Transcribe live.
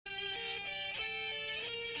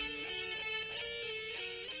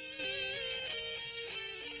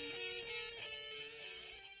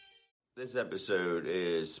This episode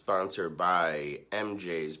is sponsored by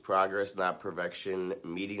MJ's Progress Not Perfection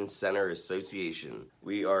Meeting Center Association.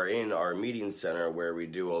 We are in our meeting center where we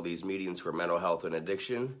do all these meetings for mental health and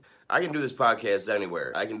addiction. I can do this podcast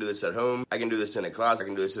anywhere. I can do this at home. I can do this in a closet. I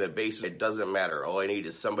can do this in a basement. It doesn't matter. All I need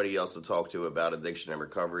is somebody else to talk to about addiction and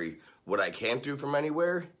recovery. What I can't do from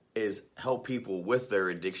anywhere is help people with their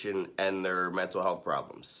addiction and their mental health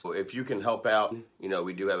problems. So if you can help out,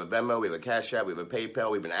 we do have a Venmo, we have a Cash App, we have a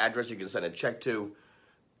PayPal, we have an address you can send a check to,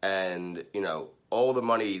 and, all the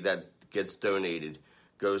money that gets donated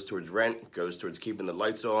goes towards rent, goes towards keeping the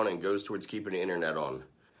lights on, and goes towards keeping the internet on.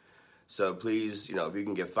 So please, if you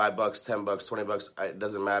can give $5, $10, $20, it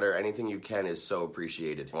doesn't matter. Anything you can is so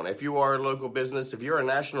appreciated. And if you are a local business, if you're a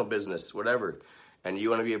national business, whatever, and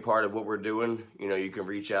you want to be a part of what we're doing, you can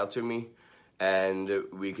reach out to me and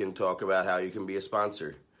we can talk about how you can be a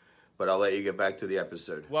sponsor. But I'll let you get back to the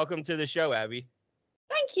episode. Welcome to the show, Abby.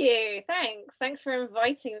 Thank you. Thanks for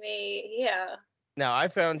inviting me here. Now, I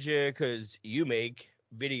found you because you make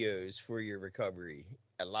videos for your recovery,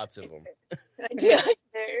 and lots of them. I do.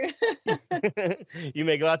 You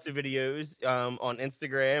make lots of videos on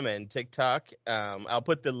Instagram and TikTok. I'll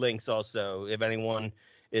put the links also if anyone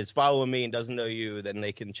is following me and doesn't know you, then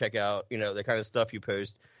they can check out, the kind of stuff you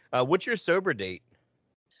post. What's your sober date?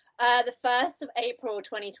 The 1st of April,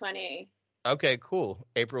 2020. Okay, cool.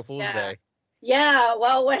 April Fool's Day. Yeah,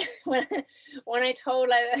 well, when I told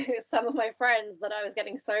some of my friends that I was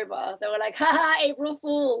getting sober, they were like, haha, April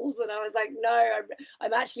Fools. And I was like, no,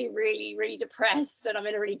 I'm actually really, really depressed and I'm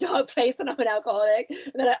in a really dark place and I'm an alcoholic.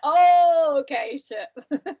 And they're like, oh, okay,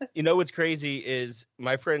 shit. What's crazy is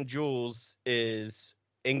my friend Jules is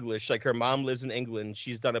English. Like, her mom lives in England.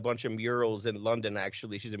 She's done a bunch of murals in London,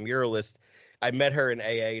 actually. She's a muralist. I met her in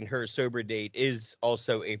AA, and her sober date is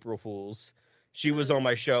also April Fool's. She was on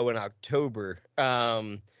my show in October,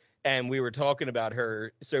 and we were talking about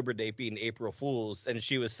her sober date being April Fool's, and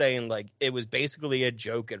she was saying, like, it was basically a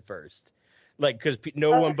joke at first. Like, because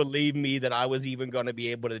no one believed me that I was even going to be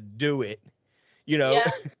able to do it,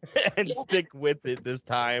 and stick with it this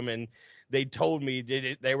time, and they told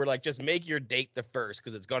me they were like, just make your date the 1st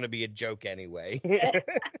because it's going to be a joke anyway.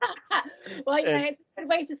 Well, it's a good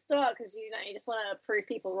way to start because, you just want to prove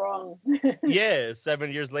people wrong. Yeah,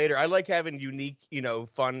 7 years later. I like having unique,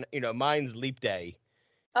 fun, mine's Leap Day.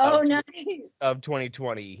 Oh, nice. Of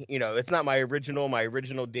 2020. It's not my original. My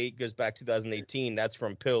original date goes back 2018. That's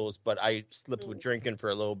from pills, but I slipped with drinking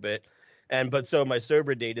for a little bit. So my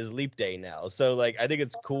sober date is Leap Day now. So, like, I think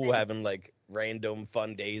it's cool having, like, random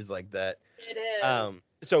fun days like that. It is.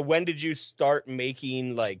 So when did you start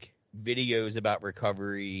making, like, videos about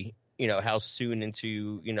recovery? How soon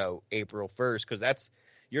into, April 1st? Because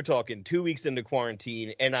you're talking 2 weeks into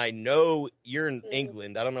quarantine. And I know you're in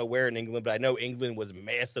England. I don't know where in England, but I know England was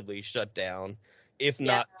massively shut down, if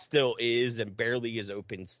not still is and barely is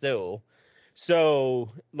open still.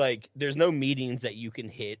 So, like, there's no meetings that you can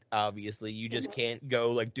hit, obviously. You just can't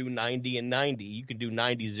go, like, do 90 and 90. You can do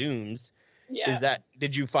 90 Zooms. Yeah.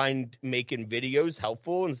 Did you find making videos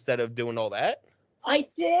helpful instead of doing all that? I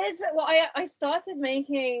did. Well, I started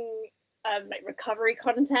making, recovery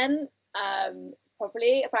content,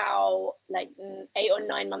 probably about, 8 or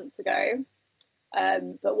 9 months ago.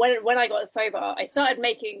 But when I got sober, I started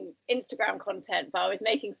making Instagram content, but I was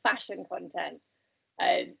making fashion content.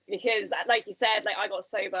 Because, like you said, I got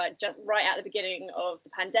sober just right at the beginning of the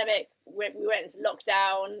pandemic. We went into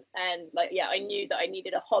lockdown, and I knew that I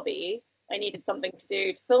needed a hobby. I needed something to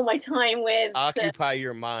do to fill my time with. Occupy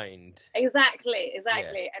your mind. Exactly, yeah.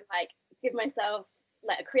 And give myself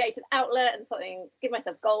a creative outlet and something. Give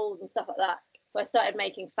myself goals and stuff like that. So I started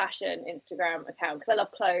making fashion Instagram account because I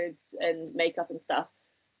love clothes and makeup and stuff.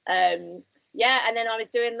 And then I was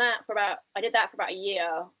doing that I did that for about a year,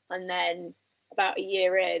 and then about a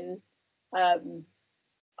year in,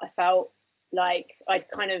 I felt like I'd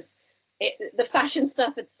the fashion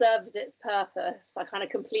stuff had served its purpose. I kind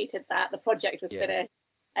of completed that. The project was finished.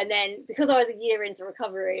 And then because I was a year into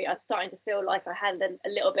recovery, I was starting to feel like I had a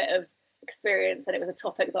little bit of experience, and it was a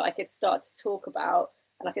topic that I could start to talk about,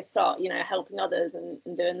 and I could start, helping others and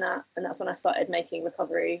doing that. And that's when I started making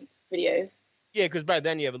recovery videos. Yeah, because by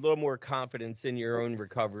then you have a little more confidence in your own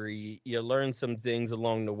recovery. You learn some things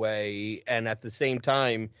along the way. And at the same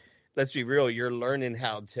time, let's be real, you're learning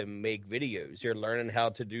how to make videos. You're learning how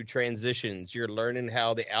to do transitions. You're learning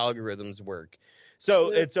how the algorithms work.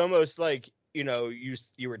 So it's almost like,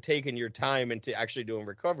 you were taking your time into actually doing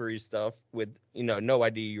recovery stuff with, no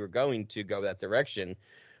idea you were going to go that direction.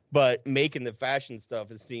 But making the fashion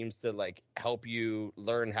stuff, it seems to, help you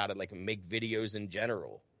learn how to, make videos in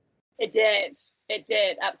general. It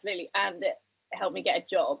did, absolutely. And it helped me get a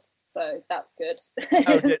job. so that's good.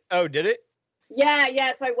 Did it?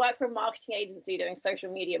 Yeah. So I work for a marketing agency doing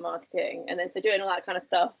social media marketing, and then so doing all that kind of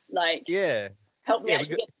stuff, like, Yeah. helped me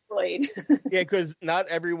actually get deployed. Yeah, because not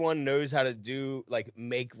everyone knows how to do like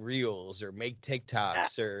make reels or make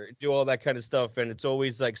TikToks or do all that kind of stuff, and it's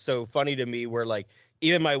always like so funny to me where like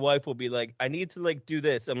even my wife will be like, I need to like do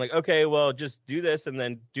this. I'm like, okay, well just do this and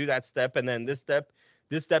then do that step and then this step,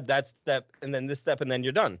 that step, and then this step, and then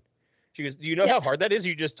you're done. She goes, do you know how hard that is?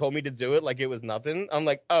 You just told me to do it like it was nothing. I'm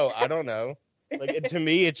like, oh, I don't know. Like to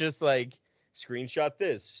me, it's just like screenshot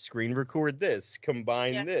this, screen record this,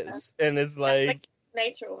 combine this, and it's like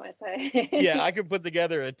nature almost. Yeah, I can put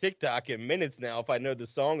together a TikTok in minutes now if I know the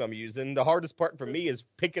song I'm using. The hardest part for me is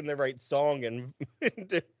picking the right song and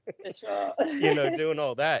sure. doing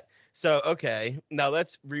all that. So okay, now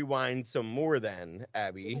let's rewind some more then,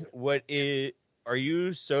 Abby. Are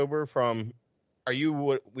you sober from? Are you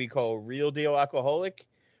what we call real deal alcoholic,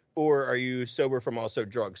 or are you sober from also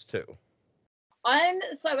drugs too?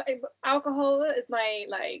 Alcohol is my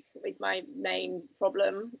main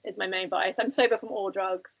problem, is my main vice. I'm sober from all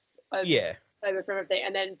drugs. I'm sober from everything.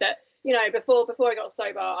 And then, but before I got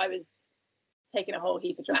sober, I was taking a whole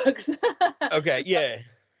heap of drugs. Okay, yeah.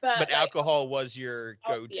 But alcohol was your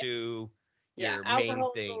go-to, your main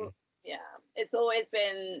thing. Yeah, it's always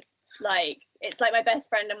been like, it's like my best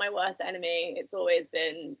friend and my worst enemy. It's always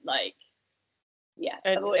been like, yeah,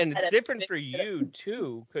 and it's different for you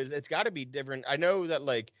too, because it's got to be different. I know that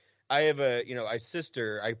like I have a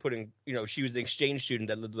sister I put in, she was an exchange student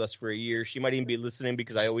that lived with us for a year. She might even be listening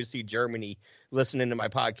because I always see Germany listening to my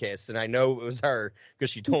podcast, and I know it was her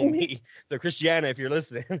because she told me. So Christiana, if you're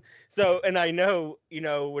listening, so, and I know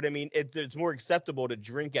what I mean. It's more acceptable to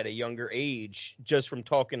drink at a younger age just from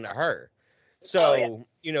talking to her. So,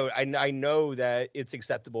 I know that it's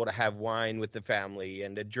acceptable to have wine with the family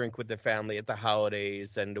and to drink with the family at the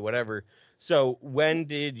holidays and whatever. So when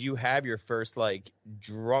did you have your first like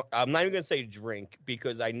drunk? I'm not even going to say drink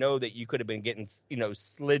because I know that you could have been getting,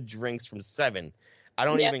 slid drinks from 7. I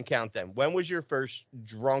don't even count them. When was your first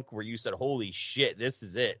drunk where you said, holy shit, this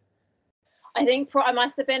is it? I think I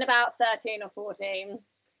must have been about 13 or 14.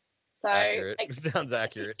 So accurate. Sounds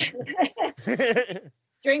accurate.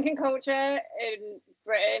 Drinking culture in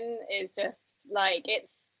Britain is just like,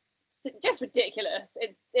 it's just ridiculous.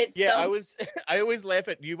 It's I always laugh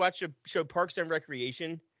at, you watch a show Parks and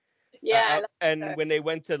Recreation. Yeah. And when they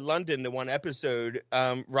went to London, the one episode,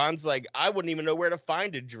 Ron's like, I wouldn't even know where to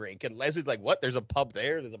find a drink. And Leslie's like, what? There's a pub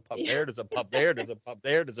there. There's a pub there. There's a pub there. There's a pub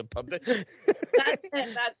there. There's a pub there. That's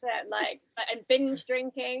it. Like, and binge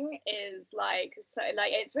drinking is like, so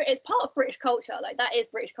like, it's part of British culture. Like, that is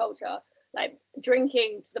British culture. Like,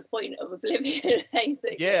 drinking to the point of oblivion,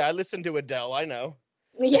 basically. Yeah, I listen to Adele. I know.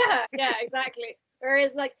 Yeah, exactly.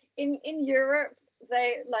 Whereas, like, in Europe,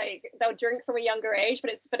 they'll drink from a younger age,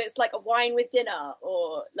 but it's like a wine with dinner,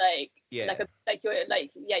 or you'll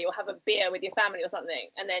have a beer with your family or something.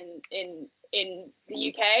 And then in the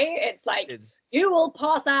UK, it's like you will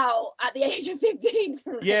pass out at the age of 15.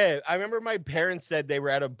 Yeah, I remember my parents said they were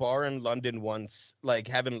at a bar in London once, like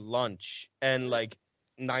having lunch, and like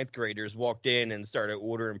 9th graders walked in and started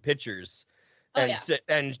ordering pitchers.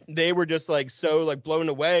 And they were just like so like blown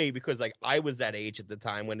away because like I was that age at the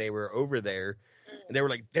time when they were over there. And they were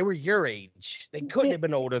like, they were your age. They couldn't have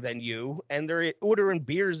been older than you. And they're ordering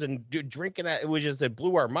beers and drinking that. It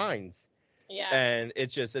blew our minds. Yeah. And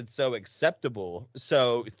it's so acceptable.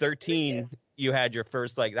 So 13, you had your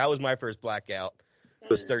first, like, that was my first blackout. It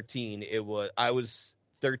was 13. I was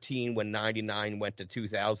 13 when 99 went to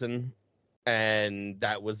 2000. And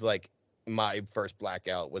that was like my first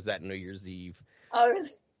blackout was that New Year's Eve.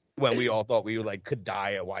 When we all thought we like could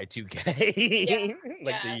die at Y2K,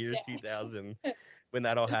 the year 2000, when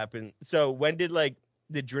that all happened. So when did like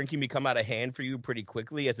the drinking become out of hand for you pretty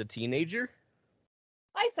quickly as a teenager?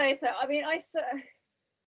 I say so. I mean,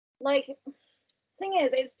 thing is,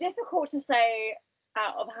 it's difficult to say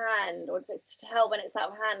out of hand or to tell when it's out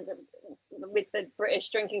of hand with the British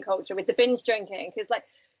drinking culture, with the binge drinking, because like,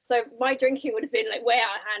 so my drinking would have been like way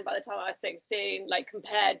out of hand by the time I was 16, like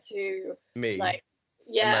compared to me, like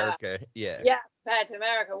America, compared to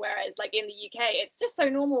America, whereas like in the UK, it's just so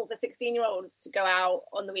normal for 16-year-olds to go out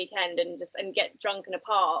on the weekend and get drunk in a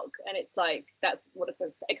park, and it's like that's what it's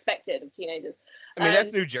expected of teenagers. I mean,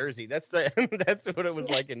 that's New Jersey. That's what it was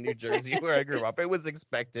like in New Jersey where I grew up. It was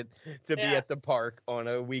expected to be at the park on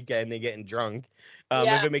a weekend and getting drunk.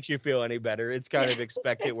 If it makes you feel any better, it's kind of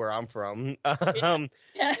expected where I'm from.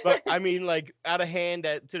 But I mean, like out of hand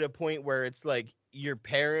to the point where it's like your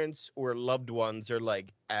parents or loved ones are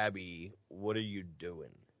like, Abby, what are you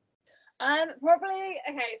doing? Probably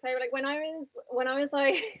okay. So like when I was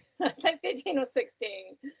like I was like 15 or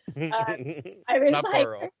 16, I was Not like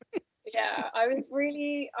far off. yeah, I was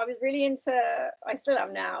really into, I still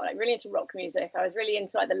am now, like really into rock music. I was really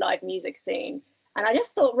into like the live music scene, and I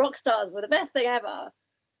just thought rock stars were the best thing ever.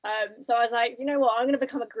 So I was like, you know what, I'm going to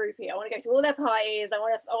become a groupie. I want to go to all their parties. I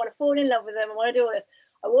want to fall in love with them. I want to do all this.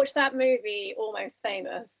 I watched that movie Almost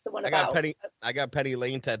Famous, the one about. I got Penny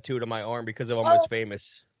Lane tattooed on my arm because of Oh, Almost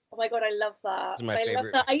Famous. oh my god, I love that. It's my I love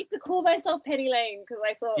favorite. that. I used to call myself Penny Lane because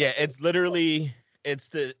I thought. Yeah, it's literally it's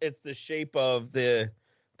the shape of the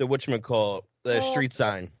whatchamacallit, the Oh, street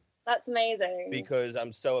sign. that's amazing. Because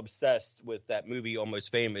I'm so obsessed with that movie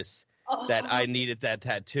Almost Famous that Oh, I needed that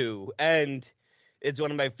tattoo. And it's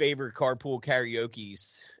one of my favorite carpool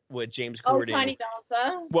karaoke's with James oh, Corden. Tiny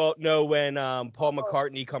Dancer. Well, no, when Paul Oh,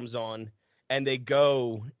 McCartney comes on and they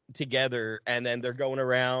go together and then they're going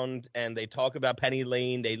around and they talk about Penny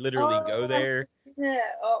Lane. They literally go oh, there. yeah.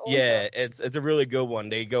 Oh, awesome. Yeah, it's a really good one.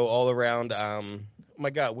 They go all around. Oh my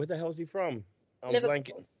God, where the hell is he from? I'm blanking.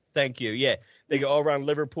 Liverpool. Thank you. Yeah, they go all around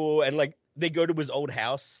Liverpool and like they go to his old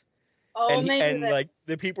house Oh, and amazing. like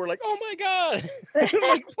the people are like, oh my God,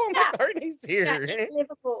 like Paul Yeah, McCartney's yeah, here. in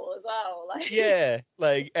Liverpool as well. Like, Yeah,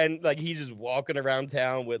 like and like he's just walking around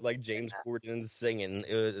town with like James Corden singing.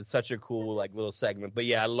 It's such a cool like little segment. But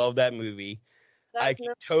yeah, I love that movie. I that's can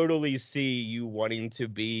no totally see you wanting to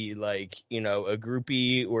be like, a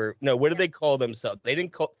groupie or no, what do they call themselves? They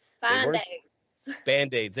weren't Band-Aids.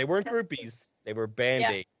 band-aids. They weren't groupies. They were Yeah,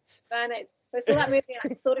 band-aids. Band-Aids. So I saw that movie and I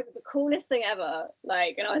just thought it was the coolest thing ever.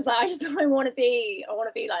 Like, and I was like, I want to be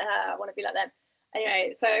like her. I want to be like them.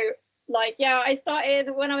 Anyway, so like, yeah, I started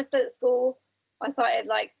when I was still at school. I started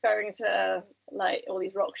like going to like all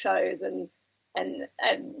these rock shows and How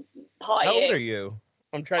old are partying. you?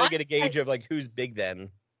 I'm trying to I'm get a gauge of like who's big then.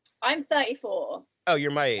 I'm 34. Oh,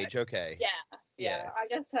 you're my age. Okay. Yeah, Yeah. yeah. I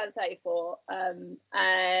just turned 34.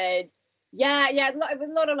 And yeah, it was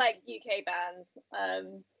a lot of like UK bands. I'm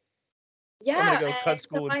gonna Yeah, go cut so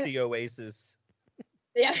school and see Oasis.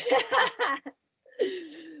 yeah.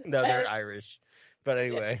 No, they're Um, Irish. But yeah.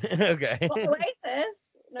 anyway, okay. What,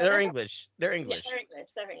 Oasis? No, They're from, English. They're yeah, English. they're English.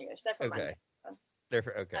 They're English. They're from Okay.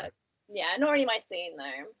 Manchester. Okay. Yeah, not really my scene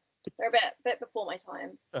though. They're a bit before my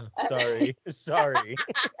time. Oh, sorry. Sorry.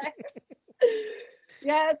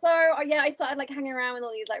 Yeah, so yeah, I started like hanging around with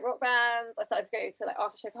all these like rock bands. I started to go to like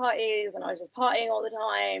after show parties, and I was just partying all the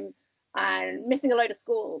time and missing a load of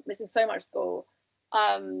school, missing so much school.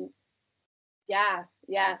 Um, yeah,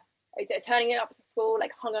 turning it up to school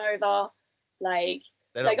like hungover, like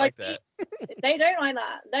They don't like I, that. they don't like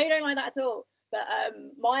that. They don't like that at all. But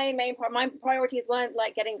my priorities weren't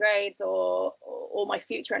like getting grades or my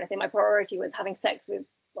future or anything. My priority was having sex with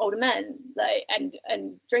older men, like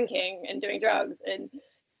and drinking and doing drugs, and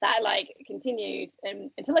that like continued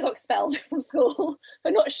until I got expelled from school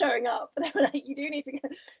for not showing up. They were like, "You do need to go."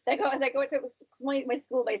 They got to because my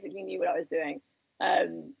school basically knew what I was doing.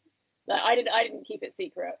 Like I didn't keep it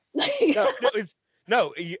secret.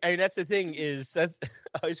 And that's the thing is that's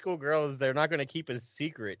high school girls. They're not going to keep a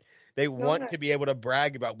secret. They want to be able to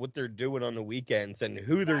brag about what they're doing on the weekends and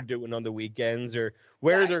who they're doing on the weekends or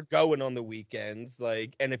where they're going on the weekends.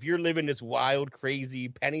 Like, and if you're living this wild, crazy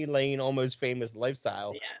Penny Lane, Almost Famous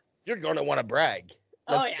lifestyle, you're going to want to brag.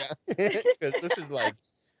 Because this is like,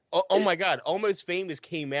 oh my God, Almost Famous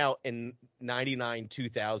came out in 99,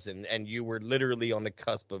 2000, and you were literally on the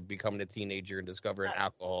cusp of becoming a teenager and discovering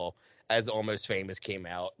alcohol as Almost Famous came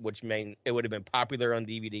out, which meant it would have been popular on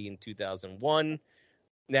DVD in 2001.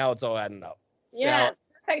 Now it's all adding up. Yeah, now, it's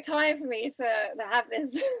the perfect time for me to have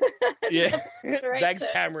this. Yeah, thanks,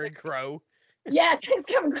 Cameron Crowe. Yeah, thanks,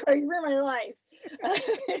 Cameron Crowe. You ruined my life.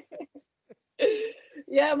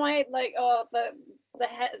 Yeah, my like the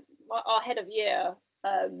head, our head of year,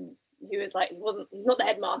 who is like he's not the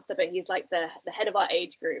headmaster, but he's like the head of our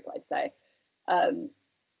age group, I'd say,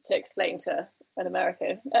 to explain to an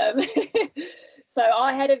American. So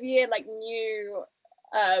our head of year like knew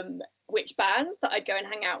which bands that I'd go and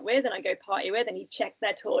hang out with and I'd go party with, and he'd check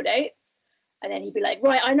their tour dates, and then he'd be like,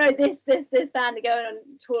 right, I know this band are going on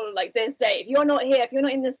tour like this date. If you're not here, if you're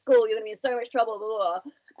not in this school, you're gonna be in so much trouble, blah, blah,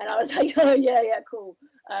 blah. And I was like, oh yeah, cool.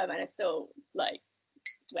 And it still like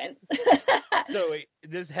went. So wait,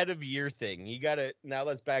 this head of year thing, now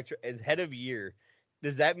let's backtrack. As head of year,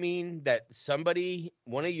 does that mean that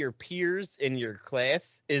one of your peers in your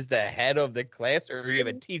class is the head of the class, or you have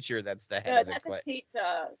a teacher that's the head of the class? That's a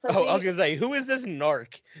teacher. So I was gonna say, who is this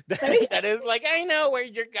narc that is like, I know where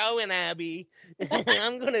you're going, Abby.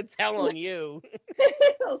 I'm gonna tell on you.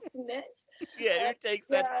 Little snitch. Yeah, who takes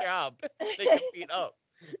that job? Take your feet up.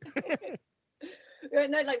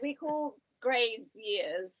 No, like we call grades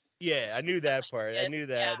years. Yeah, I knew that part. I knew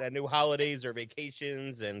that. Yeah. I knew holidays or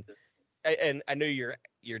vacations, and I knew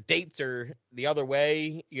your dates are the other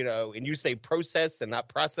way, and you say process and not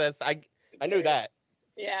process. I knew that.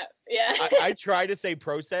 Yeah. I try to say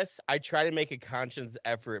process. I try to make a conscious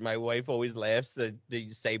effort. My wife always laughs that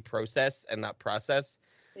you say process and not process.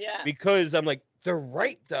 Yeah. Because I'm like, they're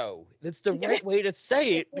right though. That's the right way to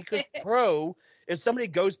say it, because pro, if somebody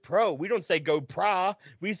goes pro, we don't say go pra,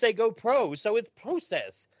 we say go pro. So it's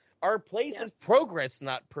process. Our place is progress,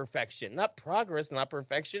 not perfection. Not progress, not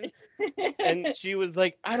perfection. And she was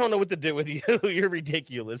like, I don't know what to do with you. You're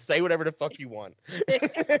ridiculous. Say whatever the fuck you want.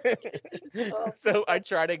 So I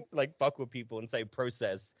try to like fuck with people and say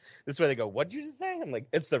process. This way they go, what'd you just say? I'm like,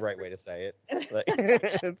 it's the right way to say it. Like,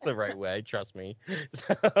 it's the right way. Trust me.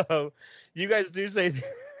 So you guys do say,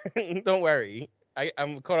 don't worry.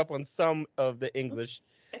 I'm caught up on some of the English.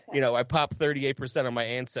 Okay. I popped 38% on my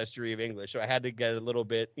ancestry of English, so I had to get a little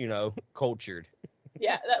bit, cultured.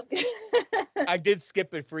 Yeah, that's good. I did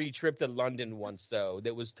skip a free trip to London once, though.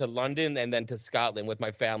 That was to London and then to Scotland with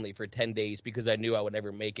my family for 10 days because I knew I would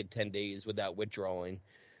never make it 10 days without withdrawing.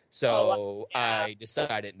 So I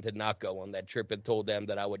decided to not go on that trip and told them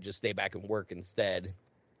that I would just stay back and work instead.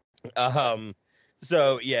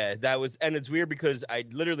 So, yeah, that was, and it's weird because I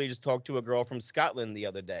literally just talked to a girl from Scotland the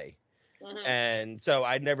other day. Mm-hmm. And so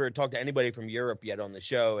I'd never talked to anybody from Europe yet on the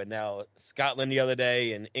show, and now Scotland the other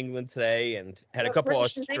day and England today, and had a couple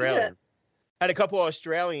Australians. Had a couple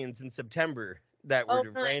Australians in September that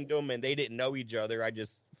were random, and they didn't know each other. I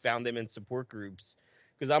just found them in support groups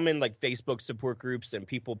because I'm in like Facebook support groups, and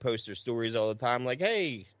people post their stories all the time, like,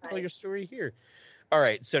 "Hey, tell your story here." All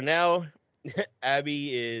right, so now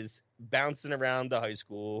Abby is bouncing around the high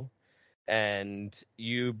school, and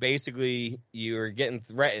you're getting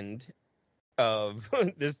threatened of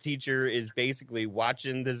this teacher is basically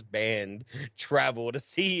watching this band travel to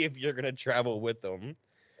see if you're gonna travel with them.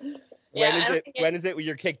 When is it when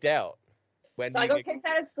you're kicked out? So I got kicked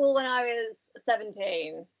out of school when I was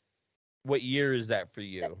 17. What year is that for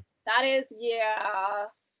you? That is year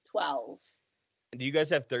 12. Do you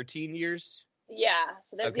guys have 13 years? Yeah.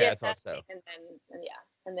 So there's okay, I thought so.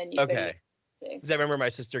 And then you okay. Because I remember my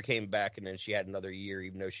sister came back and then she had another year,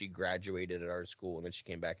 even though she graduated at our school, and then she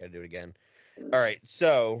came back and had to do it again. All right,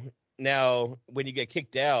 so now when you get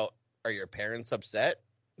kicked out, are your parents upset?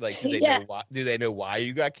 Like, do they know why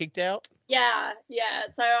you got kicked out? Yeah.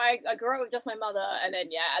 So I grew up with just my mother, and then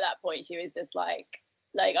at that point she was just like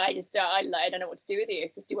I don't know what to do with you.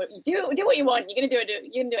 Just do what you want. You're gonna do it.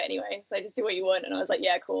 You're gonna do it anyway. So just do what you want. And I was like,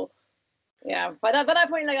 yeah, cool. Yeah. By that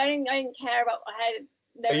point, like I didn't care about. I had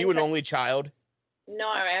no. Are you an only child? No,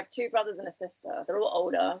 I have two brothers and a sister. They're all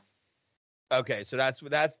older. Okay, so that's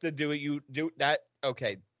the do it you do that.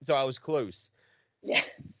 Okay, so I was close. Yeah.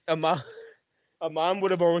 A mom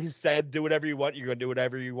would have always said, "Do whatever you want. You're gonna do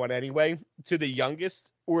whatever you want anyway." To the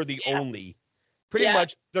youngest or the only, pretty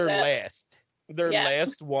much their last. Their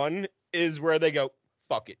last one is where they go,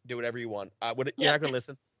 "Fuck it, do whatever you want." You're not gonna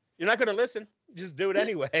listen. You're not gonna listen. Just do it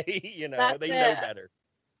anyway. They know better.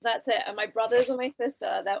 That's it. And my brothers and my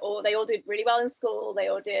sister, they all did really well in school. They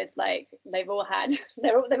all did they've all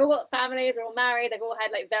got families. They're all married. They've all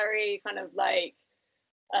had very kind of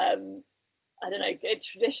I don't know,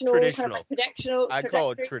 traditional. Kind of traditional. I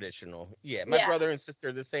call it traditional. Yeah, my brother and sister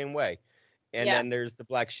are the same way. And then there's the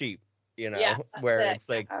black sheep. Where it's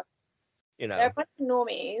like, they're a bunch of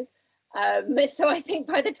normies. So I think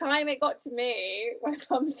by the time it got to me, my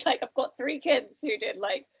mom's like, I've got 3 kids who did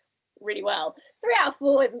really well. 3 out of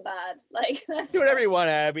 4 isn't bad. Do whatever you want,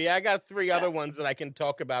 Abby. I got 3 other ones that I can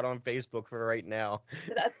talk about on Facebook for right now.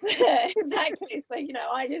 That's it, exactly. So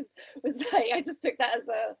I just was I just took that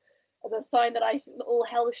as a sign that all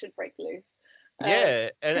hell should break loose. Yeah,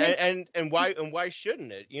 and why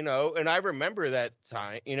shouldn't it? And I remember that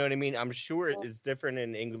time. You know what I mean? I'm sure it is different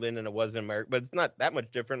in England than it was in America, but it's not that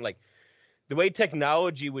much different. Like the way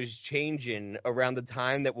technology was changing around the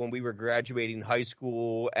time that when we were graduating high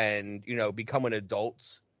school and, becoming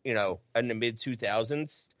adults, in the mid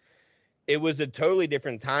 2000s, it was a totally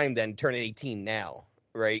different time than turning 18 now,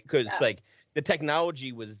 right? Because the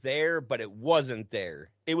technology was there, but it wasn't there.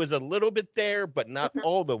 It was a little bit there, but not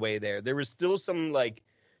all the way there. There was still some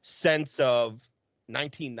sense of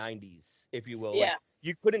 1990s, if you will. Yeah.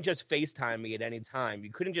 You couldn't just FaceTime me at any time.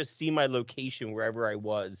 You couldn't just see my location wherever I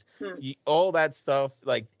was. All that stuff,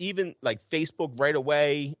 even Facebook right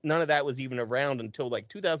away, none of that was even around until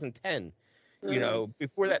 2010.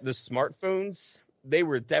 Before that, the smartphones, they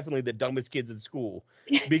were definitely the dumbest kids in school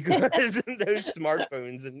because those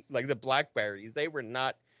smartphones and the Blackberries, they were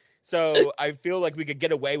not. So I feel like we could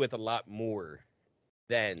get away with a lot more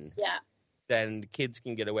then Yeah. than kids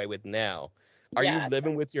can get away with now. Are you Yeah.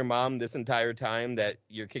 living with your mom this entire time that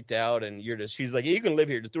you're kicked out and she's like, you can live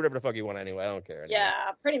here, just do whatever the fuck you want anyway. I don't care anyway.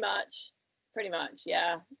 Yeah, pretty much. Pretty much,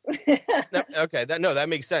 yeah. No, okay, that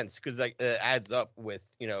makes sense because like it adds up with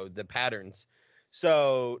the patterns.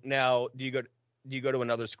 So now, do you go to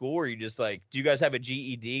another school, or you just like, do you guys have a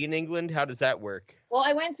GED in England? How does that work? Well,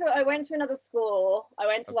 I went to another school. I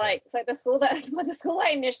went to Okay. the school I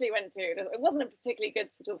initially went to. It wasn't a particularly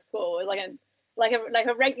good sort of school. It was like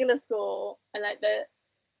a regular school, and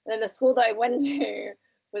then the school that I went to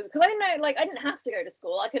was, because I didn't know, like, I didn't have to go to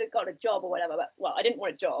school. I could have got a job or whatever, but well, I didn't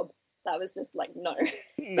want a job. That was just like, no.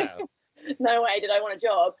 No. No way did I want a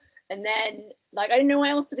job. And then, like, I didn't know what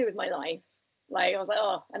else to do with my life. Like, I was like,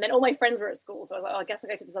 oh, and then all my friends were at school, so I was like, oh, I guess I'll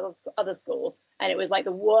go to this other school. And it was like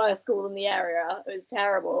the worst school in the area. It was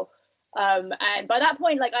terrible. And by that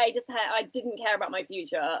point, like, I didn't care about my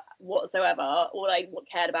future whatsoever. All I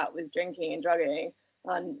cared about was drinking and drugging.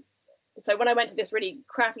 So when I went to this really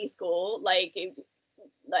crappy school, I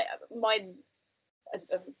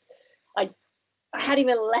had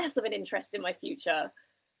even less of an interest in my future.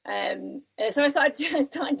 So I started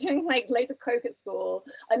doing like loads of coke at school.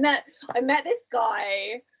 I met this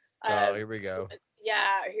guy. Here we go.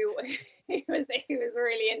 Yeah, who he was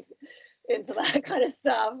really into that kind of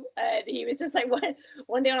stuff. And he was just like,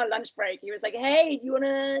 one day on a lunch break, he was like, hey, do you want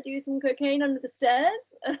to do some cocaine under the stairs?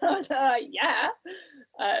 And I was like, yeah.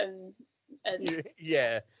 And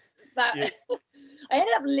yeah. That Yeah. I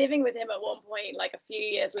ended up living with him at one point, like a few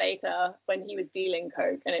years later, when he was dealing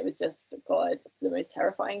coke, and it was just, God, the most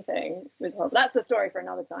terrifying thing. It was horrible. That's the story for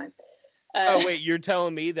another time. Oh wait, you're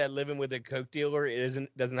telling me that living with a coke dealer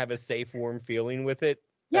doesn't have a safe, warm feeling with it?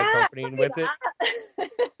 Yeah, accompanying with it.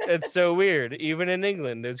 it. It's so weird. Even in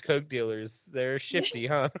England, those coke dealers, they're shifty,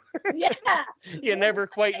 huh? Yeah. You never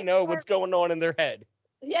quite know what's going on in their head.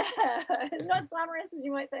 Yeah, not as glamorous as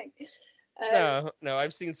you might think. No,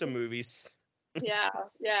 I've seen some movies. Yeah.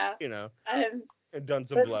 And done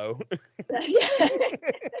some blow. Yeah.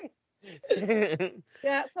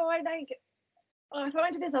 Yeah. So I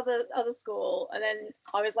went to this other school, and then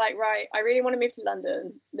I was like, right, I really want to move to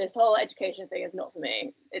London. This whole education thing is not for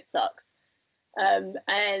me. It sucks. And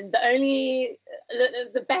the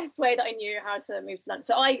best way that I knew how to move to London.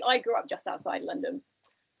 So I grew up just outside London.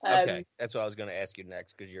 Okay, that's what I was going to ask you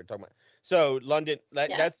next, because you're talking about. So London,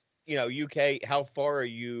 that's UK. How far are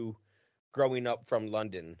you growing up from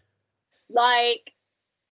London? Like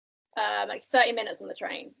 30 minutes on the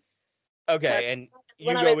train. Okay, so and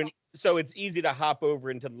you go in. So it's easy to hop over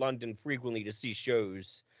into London frequently to see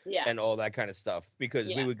shows and all that kind of stuff, because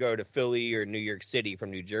we would go to Philly or New York City from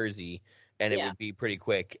New Jersey, and it would be pretty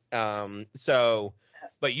quick.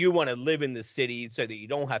 But you want to live in the city so that you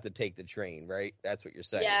don't have to take the train, right? That's what you're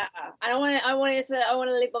saying. Yeah, and I wanted to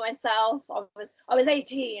live by myself. I was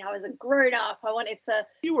 18. I was a grown up. I wanted to.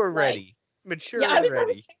 You were ready, mature, I was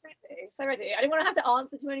ready. So ready. I didn't want to have to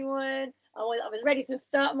answer to anyone. I was ready to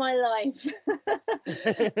start my life.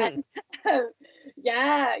 And,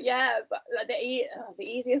 yeah. But the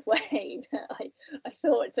easiest way I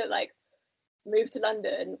thought to like move to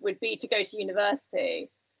London would be to go to university.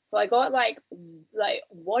 So I got like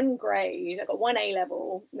one grade. I got one A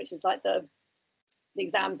level, which is like the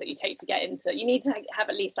exams that you take to get into. You need to have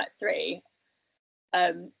at least like 3.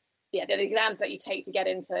 The exams that you take to get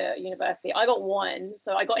into university. I got 1,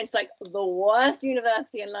 so I got into like the worst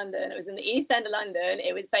university in London. It was in the East End of London.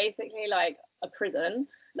 It was basically like a prison.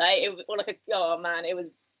 It was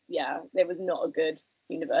not a good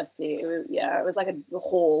university. It was like a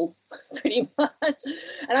hall, pretty much.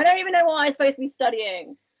 And I don't even know what I was supposed to be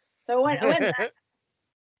studying. So I went there,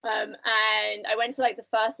 and I went to like the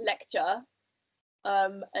first lecture,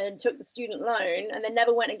 and took the student loan, and then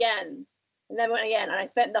never went again. And I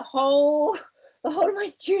spent the whole of my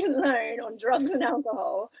student loan on drugs and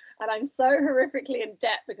alcohol, and I'm so horrifically in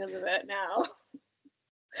debt because of it now.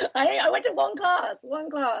 I went to one class.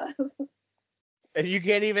 And you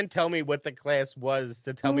can't even tell me what the class was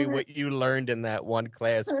to tell me what you learned in that one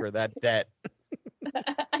class for that debt.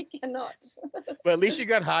 I cannot. But at least you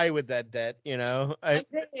got high with that debt, A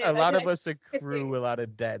lot of us accrue a lot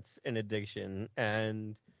of debts in addiction,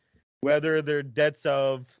 and whether they're debts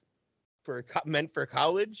meant for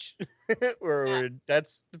college or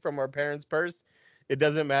debts from our parents' purse, it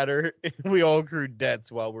doesn't matter. We all accrue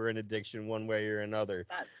debts while we're in addiction one way or another.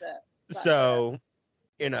 That's it.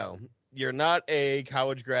 You're not a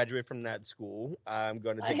college graduate from that school. I'm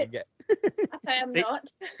going to take a guess. I am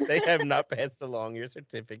not. They have not passed along your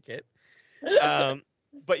certificate.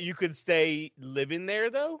 But you could stay living there,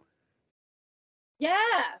 though?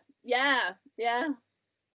 Yeah. I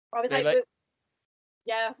was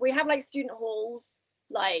Yeah, we have like student halls,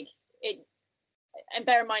 like it. And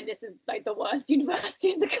bear in mind, this is like the worst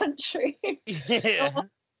university in the country. Yeah.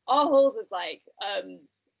 Our halls was like,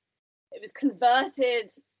 it was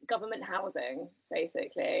converted government housing,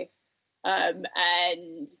 basically. And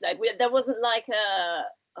like there wasn't like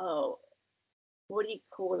what do you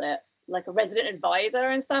call it? Like a resident advisor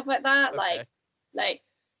and stuff like that. Okay. Like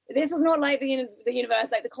this was not like the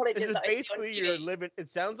university, like the colleges. This is that basically you're living. It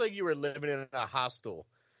sounds like you were living in a hostel,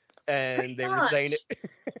 and they were saying it.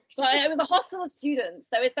 But it was a hostel of students.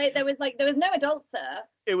 There was no adults there.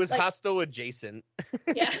 It was like, hostel adjacent.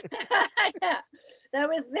 Yeah. Yeah. There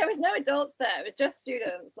was no adults there. It was just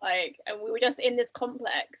students, like, and we were just in this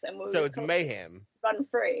complex, and we were So it's mayhem. Run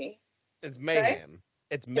free. It's mayhem. Sorry?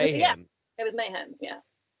 It's mayhem. It was mayhem. Yeah.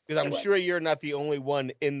 Because I'm sure you're not the only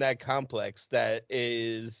one in that complex that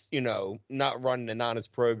is, not running an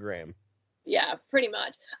honest program. Yeah, pretty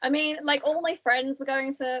much. I mean, like all my friends were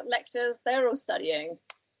going to lectures. They were all studying.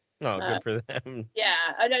 Oh, good for them. Yeah,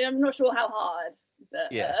 I'm not sure how hard,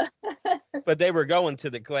 but yeah. But they were going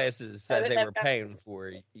to the classes that they were paying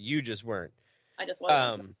for. You just weren't. I just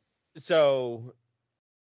wasn't. So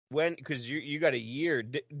because you got a year,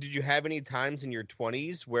 did you have any times in your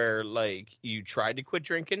 20s where like you tried to quit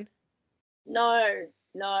drinking? No,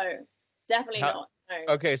 definitely not.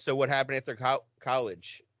 No. Okay, so what happened after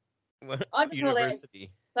college?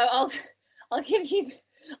 University. So I'll give you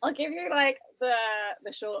like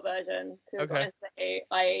the short version, because honestly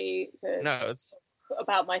I could talk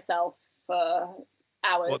about myself for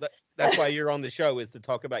hours. Well, that's why you're on the show, is to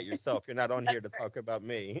talk about yourself. You're not on here to talk about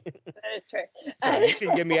me. That is true. So you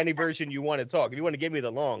can give me any version you want to talk. If you want to give me the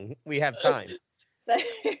long, we have time. So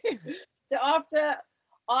after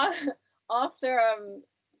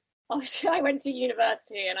I went to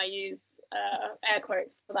university, and I use air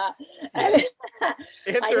quotes for that.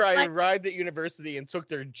 After I arrived at university and took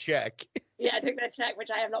their check. Yeah, I took their check, which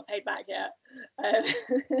I have not paid back yet.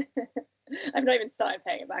 I've not even started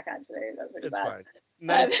paying it back, actually. That's really bad. Fine.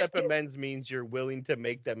 9 step amends means you're willing to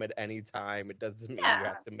make them at any time. It doesn't mean you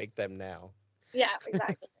have to make them now. Yeah,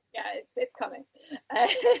 exactly. Yeah, it's coming.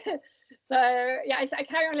 So yeah, I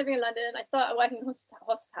carry on living in London. I started working in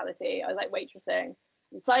hospitality. I was like waitressing.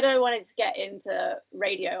 Decided I wanted to get into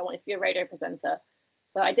radio. I wanted to be a radio presenter.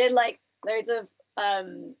 So I did like loads of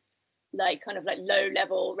like kind of like low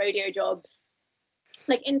level radio jobs,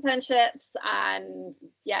 like internships, and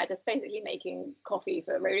yeah, just basically making coffee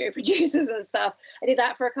for radio producers and stuff. I did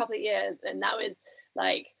that for a couple of years, and that was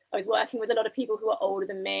like I was working with a lot of people who were older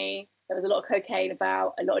than me. There was a lot of cocaine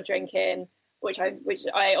about, a lot of drinking, which I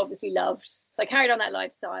obviously loved. So I carried on that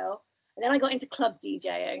lifestyle, and then I got into club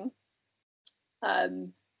DJing.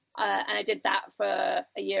 And I did that for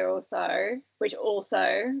a year or so, which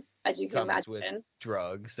also, as you can imagine, with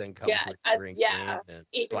drugs and comes with drinking and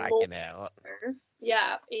blacking out.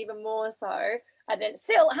 Yeah, even more so. And then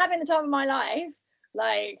still having the time of my life.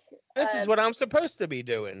 Like, this is what I'm supposed to be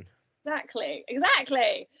doing. Exactly.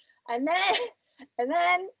 And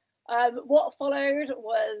then what followed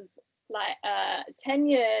was like 10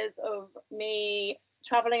 years of me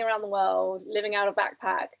traveling around the world, living out of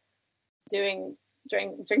backpack, doing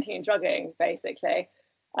drinking and drugging, basically.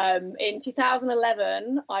 In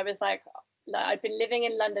 2011, I was like I'd been living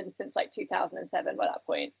in London since like 2007 by that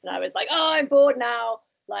point, and I was like, oh, I'm bored now.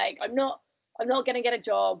 Like, I'm not gonna get a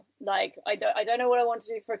job. Like, I don't know what I want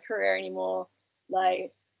to do for a career anymore.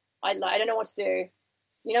 Like, I don't know what to do.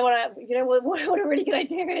 You know what a really good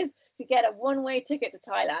idea is? To get a one-way ticket to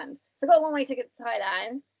Thailand. So I got a one-way ticket to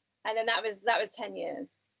Thailand, and then that was 10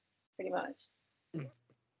 years, pretty much.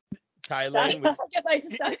 Thailand.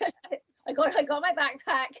 I got my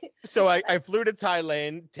backpack. So I flew to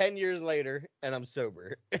Thailand 10 years later, and I'm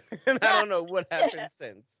sober. And I don't know what happened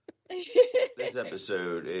since. This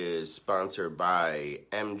episode is sponsored by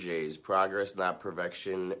MJ's Progress Not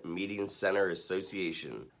Perfection Meeting Center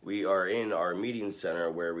Association. We are in our meeting center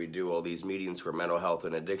where we do all these meetings for mental health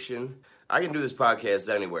and addiction. I can do this podcast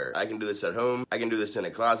anywhere. I can do this at home. I can do this in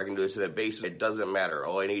a closet. I can do this in a basement. It doesn't matter.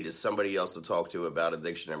 All I need is somebody else to talk to about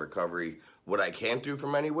addiction and recovery. What I can't do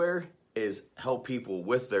from anywhere is help people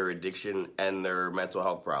with their addiction and their mental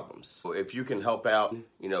health problems. So if you can help out,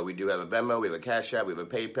 we do have a Venmo, we have a Cash App, we have a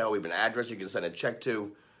PayPal, we have an address you can send a check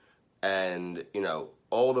to, and,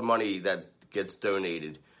 all the money that gets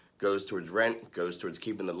donated goes towards rent, goes towards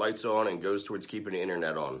keeping the lights on, and goes towards keeping the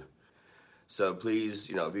internet on. So please,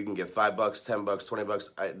 if you can give $5, $10, $20,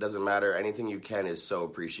 it doesn't matter. Anything you can is so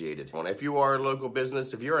appreciated. And if you are a local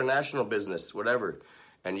business, if you're a national business, whatever,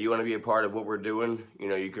 and you want to be a part of what we're doing,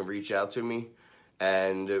 you can reach out to me,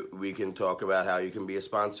 and we can talk about how you can be a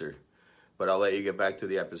sponsor. But I'll let you get back to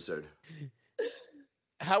the episode.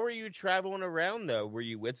 how were you traveling around though? Were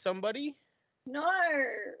you with somebody? No.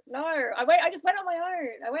 I just went on my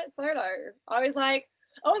own. I went solo. I was like,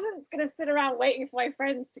 I wasn't gonna sit around waiting for my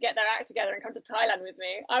friends to get their act together and come to Thailand with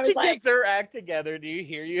me. I was To like, get their act together. Do you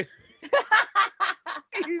hear you?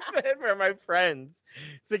 You said for my friends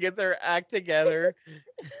to get their act together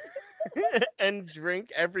and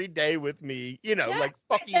drink every day with me. You know, yeah, like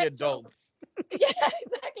quit fucking their adults. yeah,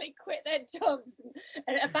 exactly. Quit their jobs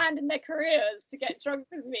and abandon their careers to get drunk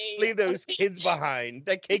with me. Leave those kids behind.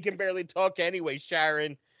 That kid can barely talk anyway,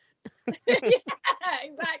 Sharon. Yeah,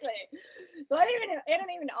 exactly. So I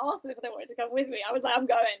didn't even ask them if they wanted to come with me. I was like, I'm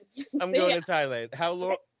going. I'm See going ya. to Thailand. How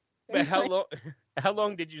long? But how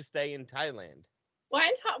long did you stay in Thailand? Well,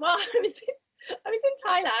 I was in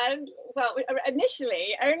Thailand. Well,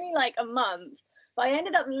 initially only like a month, but I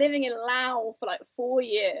ended up living in Laos for like 4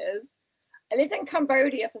 years. I lived in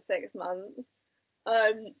Cambodia for 6 months.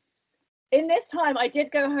 In this time, I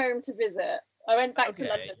did go home to visit. I went back to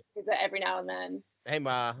London to visit every now and then. Hey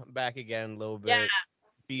Ma, I'm back again a little bit. Yeah,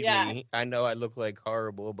 Feed yeah. me. I know I look like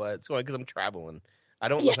horrible, but it's only because I'm traveling. I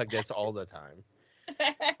don't Yeah. look like this all the time.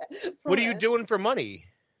 What are you doing for money?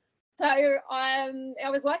 So I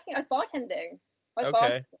was working. I was bartending.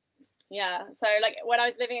 Okay. Yeah. So like when I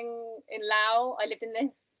was living in Laos, I lived in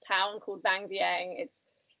this town called Bang Vieng.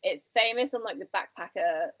 It's famous on like the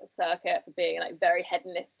backpacker circuit for being like very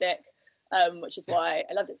hedonistic, which is why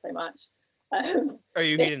I loved it so much. Are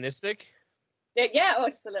you hedonistic? Yeah, or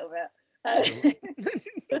just a little bit.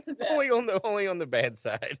 Just a bit. only on the bad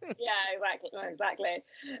side. Yeah, exactly.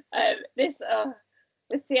 This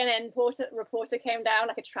CNN reporter came down,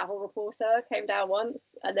 like a travel reporter came down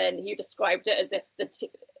once, and then he described it as if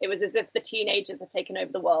it was as if the teenagers had taken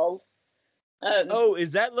over the world. Oh,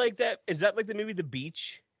 is that like that? Is that like the movie The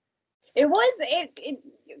Beach? It was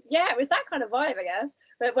it was that kind of vibe, I guess.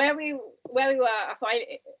 But where we were, so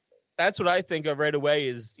that's what I think of right away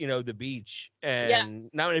is, The Beach. And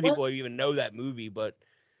not many people even know that movie, but,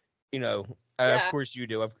 of course you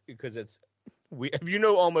do, because it's, if you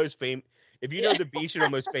know Almost Famous, if you know The Beach and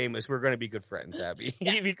Almost Famous, we're going to be good friends, Abby.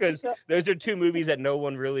 Because those are two movies that no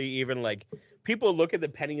one really even, like, people look at the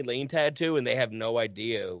Penny Lane tattoo and they have no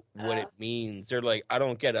idea what it means. They're like, I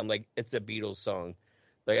don't get it. I'm like, it's a Beatles song.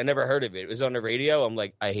 Like, I never heard of it. It was on the radio. I'm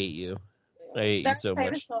like, I hate you. I hate you so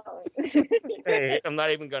much. Hey, I'm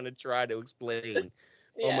not even going to try to explain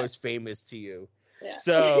Almost Famous to you. Yeah.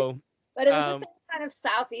 So, but it was the same kind of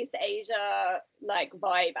Southeast Asia like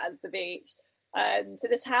vibe as The Beach. So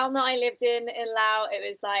the town that I lived in Laos, it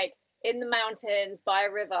was like in the mountains by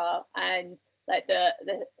a river, and like the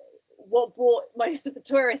what brought most of the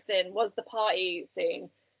tourists in was the party scene.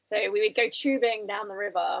 So we would go tubing down the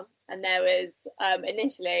river, and there was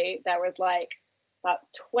initially there was like about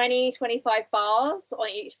 25 bars on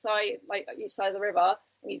each side of the river.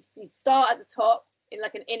 And you'd start at the top in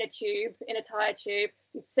like an inner tire tube.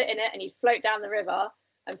 You'd sit in it and you'd float down the river,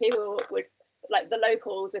 and people would, like the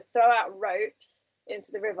locals, would throw out ropes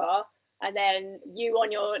into the river, and then you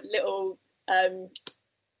on your little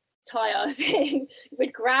tire thing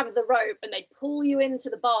would grab the rope and they'd pull you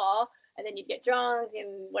into the bar, and then you'd get drunk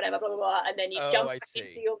and whatever, blah blah blah, and then you'd jump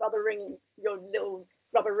into your little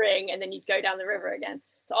rubber ring, and then you'd go down the river again.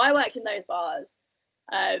 So I worked in those bars.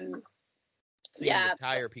 Seeing the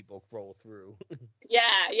tire people roll through. yeah,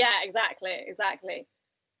 exactly.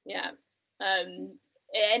 Yeah.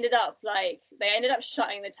 It ended up like they ended up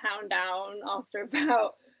shutting the town down after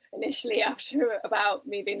about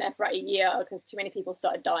me being there for about a year, because too many people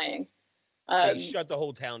started dying. They shut the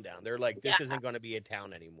whole town down. They're like, this isn't going to be a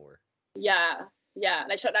town anymore. Yeah.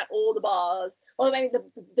 They shut down all the bars. Well, maybe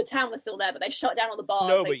the town was still there, but they shut down all the bars.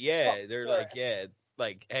 No, but they're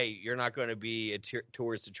like, hey, you're not going to be a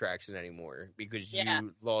tourist attraction anymore because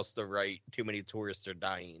you lost the right. Too many tourists are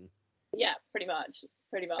dying. Yeah, pretty much.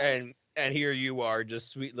 And here you are, just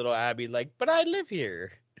sweet little Abby, like, but I live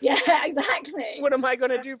here. Yeah, exactly. What am I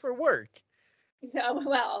going to do for work? So,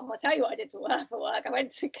 well, I'll tell you what I did for work. I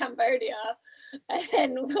went to Cambodia and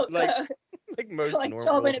then like most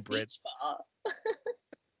normal in a Brits. Beach bar.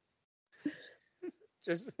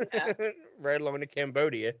 Just right along to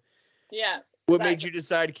Cambodia. Yeah. What made you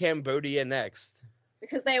decide Cambodia next?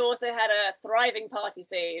 Because they also had a thriving party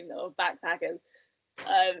scene of backpackers.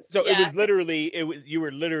 So it was literally, you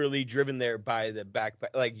were literally driven there by the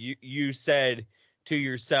backpack. Like you said to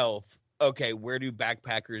yourself, okay, where do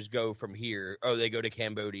backpackers go from here? Oh, they go to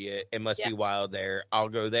Cambodia. It must be wild there. I'll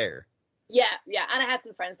go there. Yeah. And I had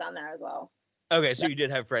some friends down there as well. Okay, so you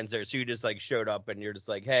did have friends there. So you just like showed up and you're just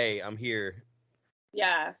like, hey, I'm here.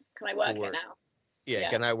 Yeah. Can I work here now? Yeah,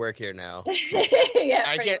 can I work here now? Yeah,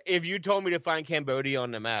 I can't. If you told me to find Cambodia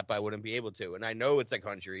on the map, I wouldn't be able to. And I know it's a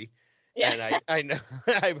country, yeah. and I know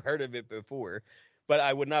I've heard of it before, but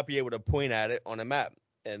I would not be able to point at it on a map.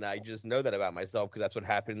 And I just know that about myself because that's what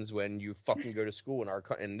happens when you fucking go to school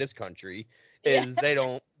in this country. Is they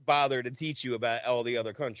don't bother to teach you about all the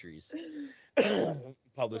other countries.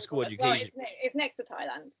 Public school education. Well, it's next to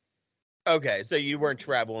Thailand. Okay, so you weren't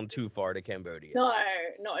traveling too far to Cambodia. No,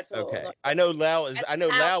 not at all. Okay, Not I know Laos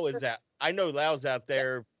out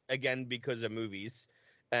there again because of movies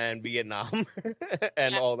and Vietnam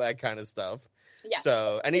and all that kind of stuff. Yeah.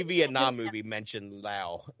 So any Vietnam movie mentioned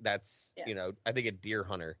Lao. That's I think a deer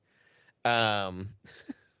hunter. So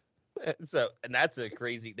and that's a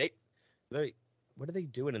crazy. They what are they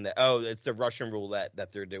doing in that? Oh, it's the Russian roulette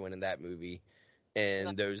that they're doing in that movie.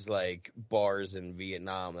 And those like bars in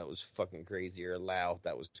Vietnam, that was fucking crazy. Or Laos,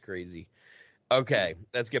 that was crazy. Okay,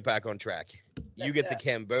 let's get back on track. You get to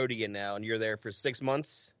Cambodia now, and you're there for 6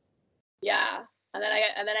 months. Yeah, and then I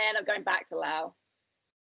end up going back to Laos.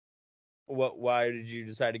 Why did you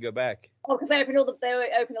decide to go back? Oh, because they opened all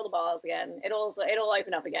the bars again. It all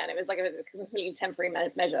opened up again. It was a completely temporary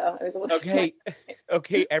measure. It was all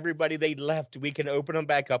okay, everybody, they left. We can open them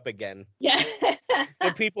back up again. Yeah.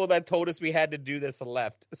 The people that told us we had to do this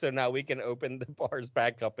left, so now we can open the bars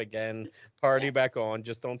back up again, party back on.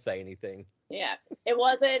 Just don't say anything. Yeah, it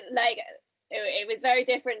wasn't like it was very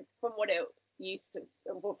different from what it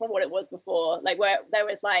was before. Like where there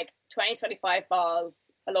was like 20-25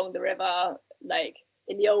 bars along the river, like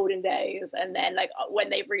in the olden days, and then like when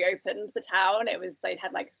they reopened the town, they'd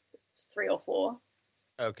had like 3 or 4.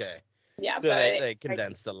 Okay. Yeah. So they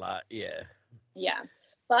condensed a lot. Yeah. Yeah.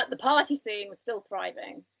 But the party scene was still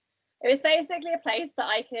thriving. It was basically a place that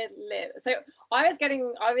I could live. So I was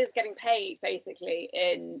getting paid basically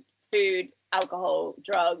in food, alcohol,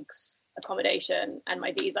 drugs, accommodation, and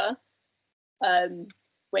my visa,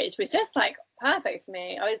 which was just like perfect for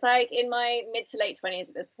me. I was like in my mid to late 20s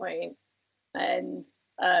at this point, and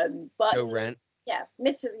but no rent. Yeah,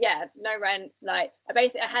 no rent. Like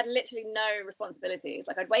I had literally no responsibilities.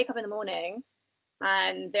 Like I'd wake up in the morning,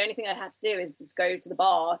 and the only thing I had to do is just go to the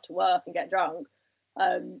bar to work and get drunk.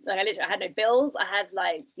 Like I had no bills. I had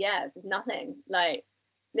nothing. Like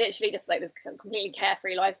literally just like this completely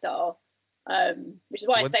carefree lifestyle, which is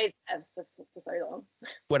why I stayed there for so long.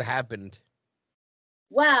 What happened?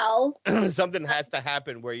 Well, something has to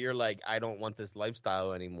happen where you're like, I don't want this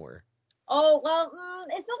lifestyle anymore. Oh well,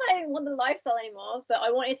 it's not that I didn't want the lifestyle anymore, but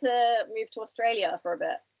I wanted to move to Australia for a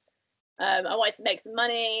bit. I wanted to make some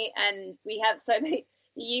money, and the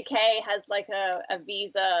UK has like a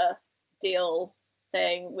visa deal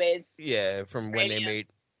thing with from Australia.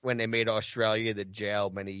 when they made Australia the jail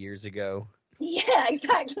many years ago. Yeah,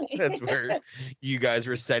 exactly. That's where you guys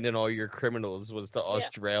were sending all your criminals was to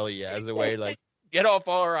Australia as a way like get off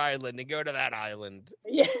our island and go to that island.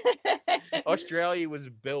 Yeah. Australia was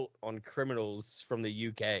built on criminals from the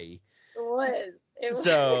UK. It was.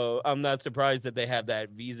 So I'm not surprised that they have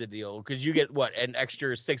that visa deal because you get an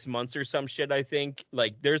extra 6 months or some shit. I think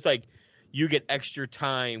there's you get extra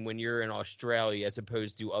time when you're in Australia as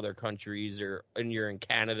opposed to other countries and you're in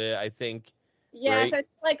Canada. I think. Yeah, right? So it's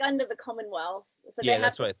like under the Commonwealth. So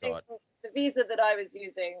that's what I thought. The visa that I was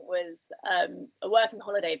using was a working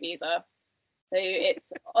holiday visa. So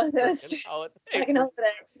it's working holiday.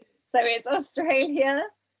 So it's Australia,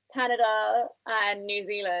 Canada, and New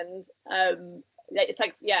Zealand. It's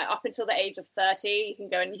up until the age of 30, you can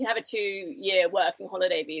go and you can have a 2-year working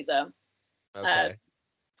holiday visa. Okay.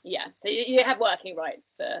 So you have working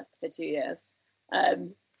rights for 2 years.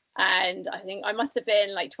 And I think I must have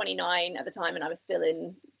been like 29 at the time, and I was still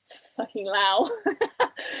in fucking Laos,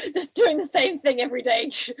 just doing the same thing every day,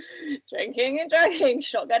 drinking and drinking,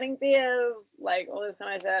 shotgunning beers, like all this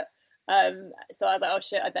kind of shit. So I was like, oh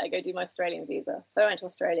shit, I better go do my Australian visa. So I went to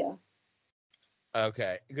Australia.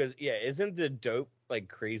 Okay, because isn't the dope like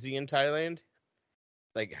crazy in Thailand,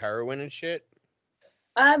 like heroin and shit?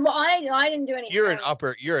 Well, I didn't do any. You're an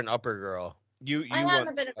upper girl. I am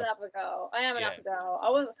a bit of an upper girl. Upper girl.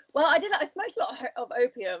 I did that. I smoked a lot of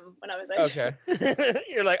opium when I was okay.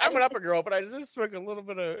 You're like, I'm an upper girl, but I just smoke a lot of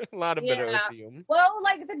opium. Well,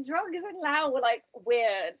 like the drugs in Laos were like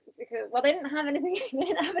weird because they didn't have anything. They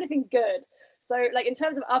didn't have anything good. So like in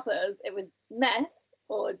terms of uppers, it was meth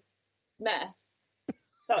or meth.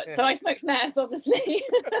 So I smoked meth, obviously.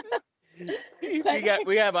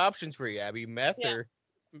 we have options for you, Abby. Meth or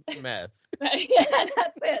meth. Yeah,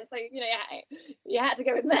 that's it. So you had to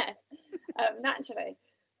go with meth naturally.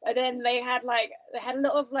 And then they had a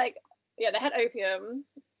lot of they had opium.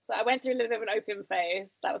 So I went through a little bit of an opium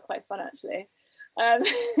phase. That was quite fun actually.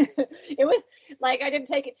 It was like I didn't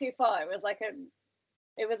take it too far. It was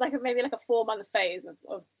like maybe like a 4-month phase of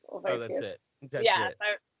Oh, opium. that's it. That's yeah.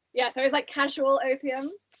 it. So it was like casual opium.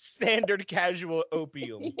 Standard casual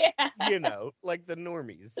opium. Yeah. You know, like the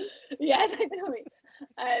normies. Yeah,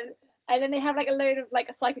 and then they have like a load of like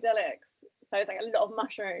psychedelics. So it's like a lot of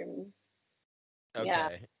mushrooms. Okay. Yeah.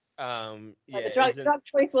 Yeah. The drug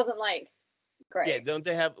choice wasn't like great. Yeah. Don't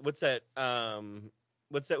they have what's that?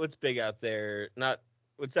 What's big out there? Not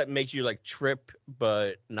what's that makes you like trip,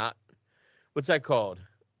 but not. What's that called?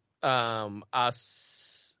 I'm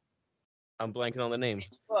blanking on the name.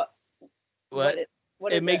 What?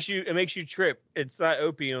 It makes you trip. It's not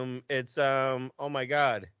opium. It's oh my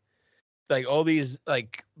god. Like all these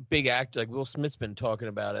like big actors, like Will Smith's been talking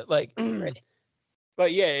about it. Like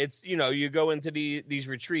but yeah, it's you go into these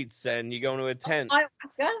retreats and you go into a tent.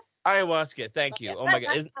 Ayahuasca, thank you. Oh my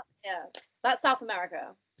god. That's South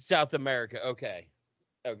America. South America, okay.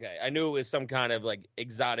 Okay. I knew it was some kind of like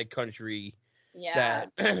exotic country. Yeah.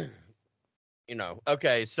 That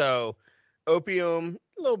okay, so opium,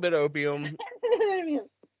 a little bit of opium.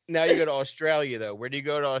 Now you go to Australia, though. Where do you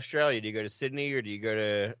go to Australia? Do you go to Sydney or do you go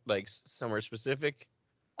to like somewhere specific?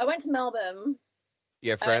 I went to Melbourne.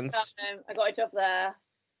 You have friends? I got a job there.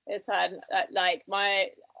 It's had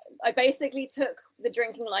I basically took the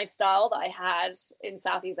drinking lifestyle that I had in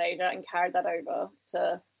Southeast Asia and carried that over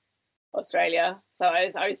to Australia. So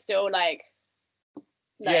I was still like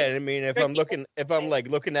yeah, I mean, if I'm looking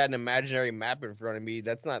at an imaginary map in front of me,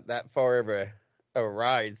 that's not that far of a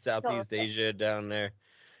ride. Southeast Asia down there.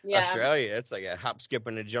 Yeah. Australia, it's like a hop, skip,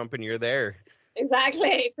 and a jump, and you're there.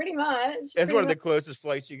 Exactly, pretty much. It's one of the closest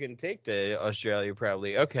flights you can take to Australia,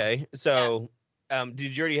 probably. Okay, so,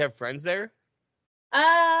 did you already have friends there?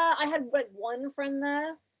 I had like one friend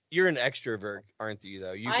there. You're an extrovert, aren't you?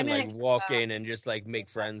 Though you can like walk in and just like make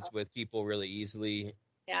friends with people really easily.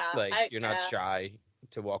 Yeah, like you're not shy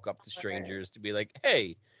to walk up to strangers to be like,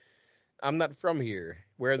 hey. I'm not from here.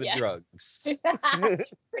 Where are the drugs?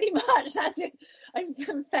 Pretty much. That's it. I'm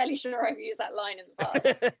fairly sure I've used that line in the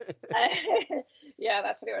past. Yeah,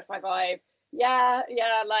 that's pretty much my vibe. Yeah.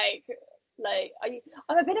 Like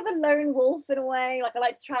I'm a bit of a lone wolf in a way. Like I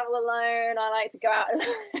like to travel alone. I like to go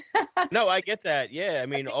out. No, I get that. Yeah, I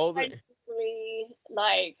mean all the I'm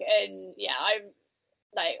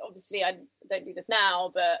like obviously I don't do this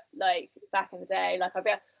now, but like back in the day, like I'd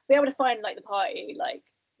be able to find like the party like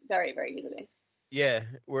very, very easily. Yeah,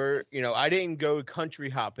 I didn't go country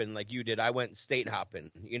hopping like you did. I went state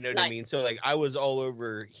hopping. You know what I mean? So like I was all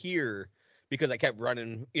over here because I kept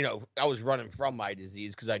running. I was running from my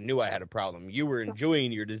disease because I knew I had a problem. You were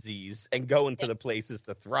enjoying your disease and going to the places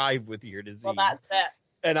to thrive with your disease. Well, that's it.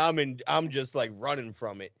 And I'm just like running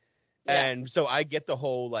from it. Yeah. And so I get the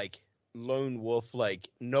whole like lone wolf, like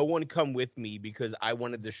no one come with me because I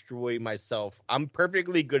want to destroy myself. I'm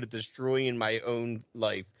perfectly good at destroying my own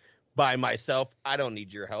life by myself. I don't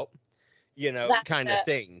need your help, kind of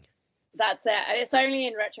thing. That's it. And it's only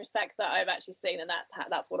in retrospect that I've actually seen, and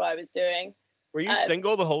that's what I was doing. Were you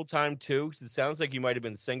single the whole time too? 'Cause it sounds like you might have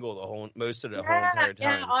been single most of the whole entire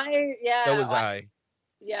time. So was I.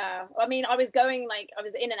 Yeah, I mean, I was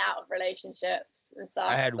in and out of relationships and stuff.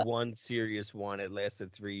 I had one serious one. It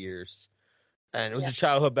lasted 3 years, and it was a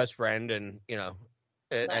childhood best friend, and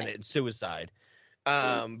and it's suicide.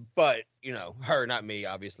 But her, not me.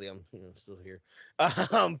 Obviously, I'm still here.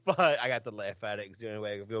 But I got to laugh at it. It's the only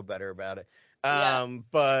way I can feel better about it.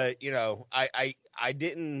 But I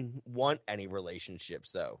didn't want any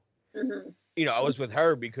relationships though. Mm-hmm. I was with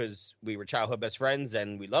her because we were childhood best friends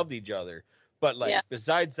and we loved each other. But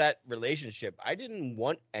besides that relationship, I didn't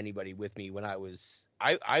want anybody with me when I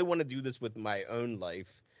want to do this with my own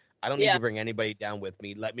life. I don't need to bring anybody down with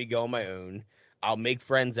me. Let me go on my own. I'll make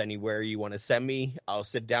friends anywhere you want to send me. I'll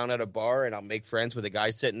sit down at a bar and I'll make friends with a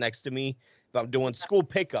guy sitting next to me. If I'm doing school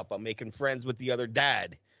pickup, I'm making friends with the other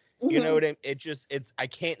dad. Mm-hmm. You know what I mean? I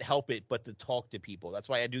can't help it but to talk to people. That's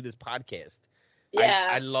why I do this podcast. Yeah.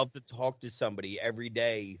 I love to talk to somebody every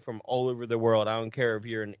day from all over the world. I don't care if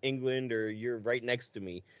you're in England or you're right next to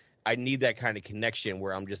me. I need that kind of connection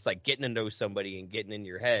where I'm just like getting to know somebody and getting in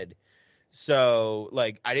your head. So,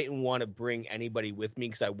 like, I didn't want to bring anybody with me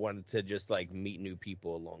because I wanted to just, like, meet new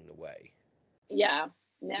people along the way. Yeah.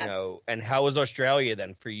 And how was Australia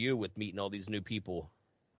then for you with meeting all these new people?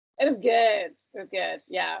 It was good.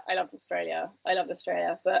 Yeah, I loved Australia.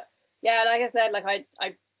 But, yeah, like I said, like,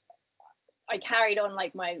 I carried on,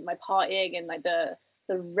 like, my partying and, like, the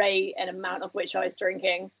rate and amount of which I was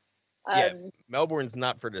drinking. Melbourne's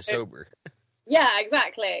not for the sober. Yeah,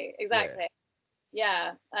 exactly.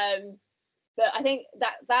 Yeah. but I think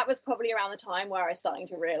that was probably around the time where I was starting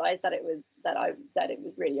to realize that it was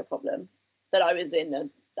really a problem, that I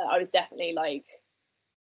was definitely like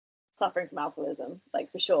suffering from alcoholism,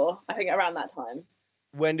 like for sure. I think around that time.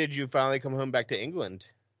 When did you finally come home back to England?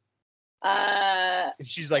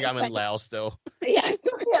 She's like, I'm in Laos still. Yeah,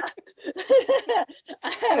 yeah.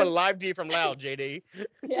 I'm a live to you from Laos, JD.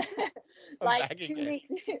 Yeah, I'm like back again.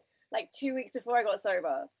 like 2 weeks before I got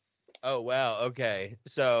sober. Oh wow, okay.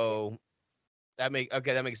 So that makes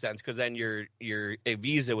sense, because then your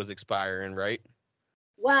visa was expiring, right?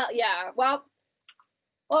 Well, yeah. Well,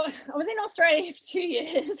 I was in Australia for 2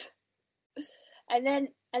 years, and then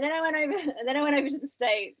I went over to the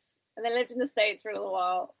States, and then lived in the States for a little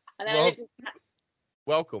while, and then I lived in.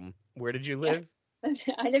 Welcome. Where did you live?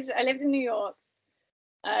 I lived in New York.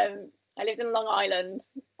 I lived in Long Island.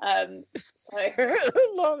 So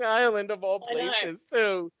Long Island of all places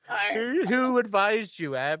too. Who advised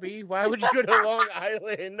you, Abby? Why would you go to Long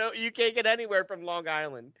Island? No, you can't get anywhere from Long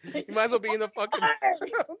Island. You might as well be in the fucking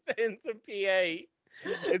mountains of PA.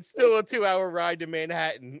 It's still a 2-hour ride to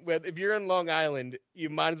Manhattan. But if you're in Long Island, you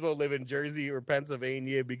might as well live in Jersey or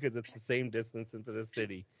Pennsylvania, because it's the same distance into the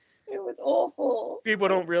city. It was awful. People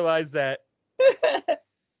don't realize that.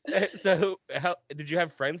 So, did you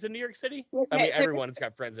have friends in New York City? Okay, I mean, everyone's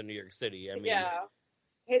got friends in New York City. I mean, yeah.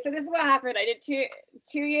 Okay, so this is what happened. I did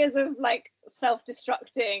two years of like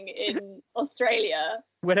self-destructing in Australia.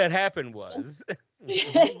 What had happened was, I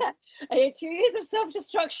did 2 years of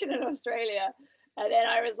self-destruction in Australia, and then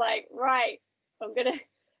I was like, right, I'm gonna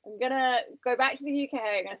go back to the UK.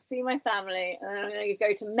 I'm gonna see my family, and then I'm gonna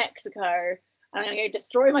go to Mexico. And I'm gonna go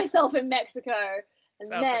destroy myself in Mexico. And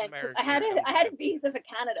South then America, I had a visa for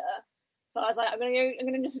Canada, so I was like, I'm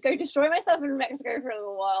gonna just go destroy myself in Mexico for a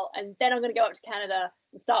little while, and then I'm gonna go up to Canada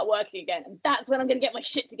and start working again, and that's when I'm gonna get my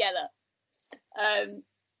shit together.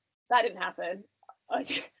 That didn't happen. I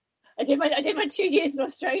did my 2 years in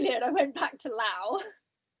Australia, and I went back to Laos.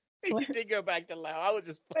 You did go back to Laos. I was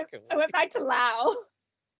just fucking. I went back to Laos.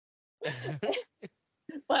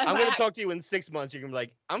 But I'm gonna talk to you in 6 months. You're gonna be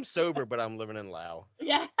like, I'm sober, but I'm living in Laos.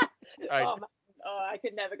 Yeah. I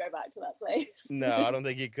could never go back to that place. No, I don't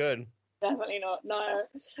think you could. Definitely not. No.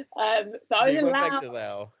 But I was in Laos. Back to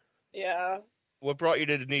Laos. Yeah. What brought you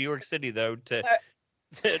to New York City though? To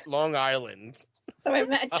Long Island. So I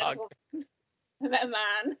met a man.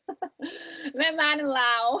 I met a man in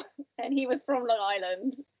Laos, and he was from Long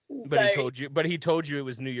Island. But he told you it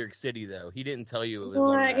was New York City though. He didn't tell you it was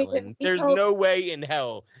Long Island. There's no way in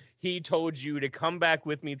hell he told you to come back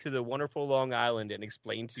with me to the wonderful Long Island and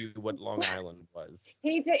explain to you what Long Island was.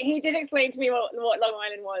 He did explain to me what Long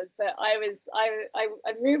Island was, but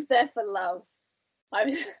I moved there for love.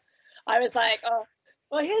 I was like, oh,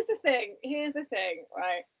 well, here's the thing,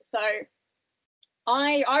 right? So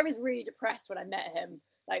I was really depressed when I met him.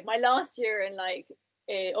 Like my last year in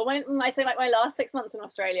or when I say like my last 6 months in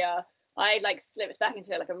Australia, I like slipped back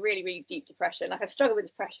into like a really, really deep depression. Like I've struggled with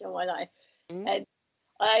depression all my life. And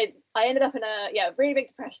I ended up in a really big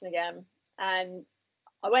depression again. And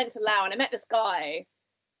I went to Laos and I met this guy,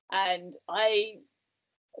 and I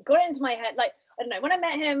got it into my head, like, I don't know, when I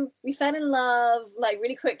met him, we fell in love like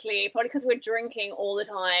really quickly, probably because we were drinking all the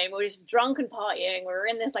time. We were just drunk and partying. We were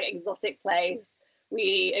in this like exotic place.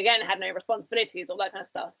 We again had no responsibilities, all that kind of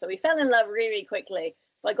stuff. So we fell in love really, really quickly.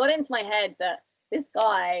 So I got into my head that this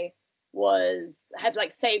guy had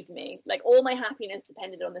like saved me. Like all my happiness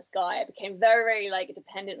depended on this guy. I became very, very like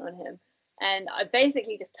dependent on him. And I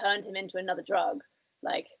basically just turned him into another drug,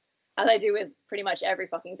 like as I do with pretty much every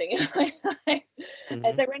fucking thing in my life. Mm-hmm.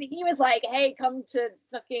 And so when he was like, hey, come to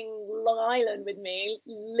fucking Long Island with me,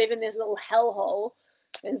 live in this little hellhole,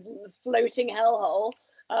 this floating hellhole,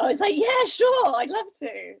 I was like, yeah, sure, I'd love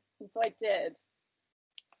to. And so I did.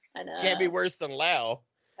 And can't be worse than Laos.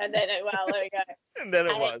 And then there we go. And then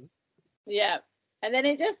it was. Yeah. And then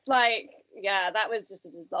it just like, yeah, that was just a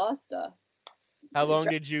disaster. How long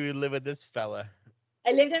did you live with this fella?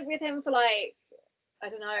 I lived with him for like, I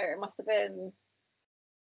don't know, it must have been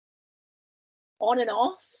on and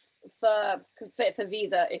off for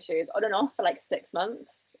visa issues, on and off for like 6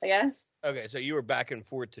 months, I guess. Okay, so you were back and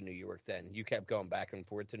forth to New York then. You kept going back and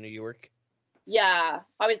forth to New York? Yeah.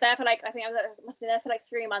 I was there for like, I think I must be there for like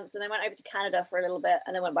 3 months, and then went over to Canada for a little bit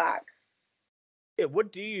and then went back. Yeah,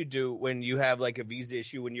 what do you do when you have like a visa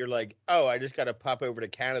issue, when you're like, oh, I just got to pop over to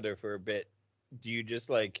Canada for a bit? Do you just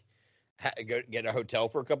like go get a hotel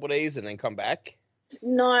for a couple of days and then come back?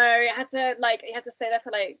 No, you had to stay there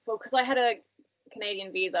for like, well, because I had a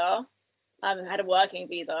Canadian visa, I had a working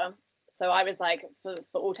visa, so I was like, for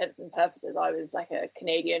all intents and purposes, I was like a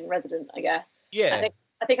Canadian resident, I guess. Yeah.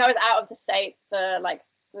 I think I was out of the States for like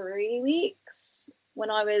 3 weeks when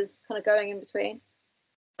I was kind of going in between.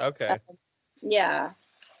 Okay. Yeah.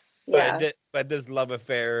 Yeah. But this love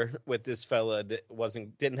affair with this fella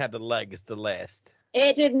didn't have the legs to last.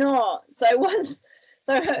 It did not. So going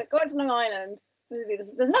to Long Island.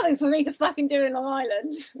 There's nothing for me to fucking do in Long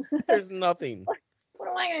Island. There's nothing. What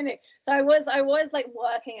am I going to do? So I was like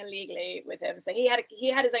working illegally with him. So he had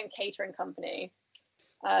his own catering company,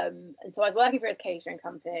 and so I was working for his catering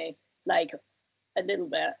company like a little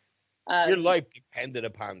bit. Your life depended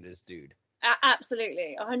upon this dude.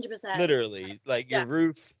 Absolutely, 100%. Literally, like your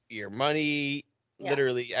roof, your money,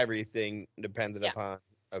 literally everything depended upon.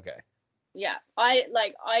 Okay. Yeah, I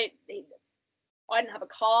didn't have a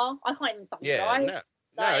car. I can't even fucking drive.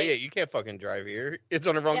 No, you can't fucking drive here. It's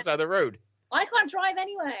on the wrong side of the road. I can't drive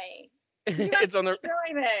anyway. It's on the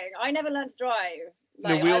driving. I never learned to drive.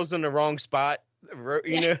 The wheels in the wrong spot.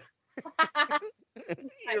 You know.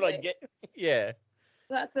 You're like, yeah.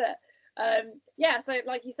 That's it. So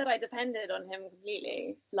like you said, I depended on him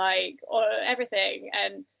completely, like, or everything,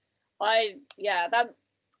 and I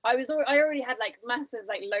already had like massive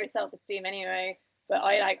like low self-esteem anyway, but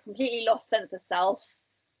I like completely lost sense of self,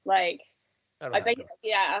 like and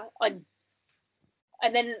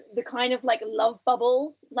then the kind of like love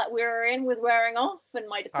bubble that we were in was wearing off, and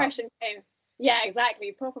my depression came. Yeah,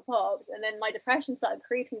 exactly, proper popped, and then my depression started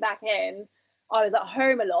creeping back in. I was at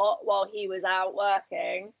home a lot while he was out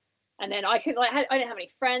working. And then I didn't have any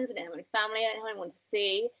friends, I didn't have any family, I didn't have anyone to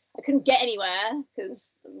see. I couldn't get anywhere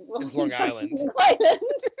because it's Long Island.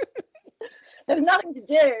 There was nothing to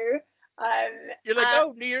do. You're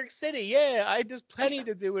like, New York City. Yeah, there's plenty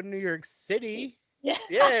to do in New York City.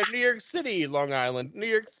 Yeah, New York City, Long Island. New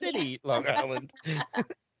York City, Long Island.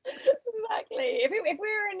 Exactly. If we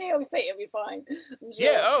were in New York City, it'd be fine. Sure.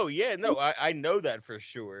 Yeah. Oh, yeah. No, I know that for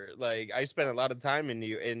sure. Like, I spent a lot of time in New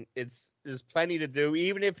York, and there's plenty to do,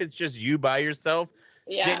 even if it's just you by yourself,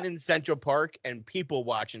 sitting in Central Park and people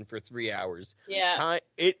watching for 3 hours. Yeah.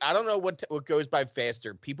 I don't know what goes by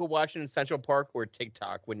faster, people watching in Central Park or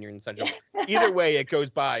TikTok when you're in Central. Either way, it goes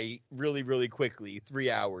by really, really quickly. 3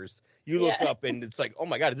 hours. You look up and it's like, oh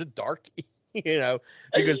my God, is it dark? You know,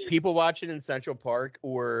 because people watching in Central Park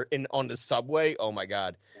or on the subway, oh my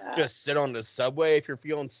God, just sit on the subway if you're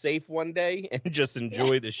feeling safe one day and just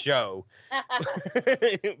enjoy the show.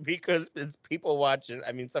 Because it's people watching.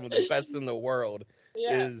 I mean, some of the best in the world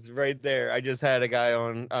is right there. I just had a guy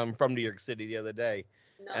on from New York City the other day,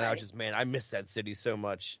 and I was just, man, I miss that city so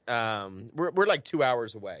much. We're like 2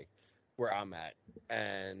 hours away where I'm at,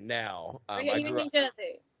 and now you in New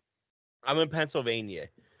Jersey? I'm in Pennsylvania.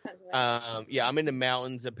 I'm in the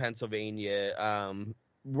mountains of Pennsylvania.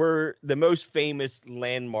 We're the most famous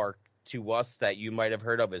landmark to us that you might have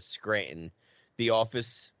heard of is Scranton, The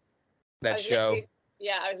Office, that show.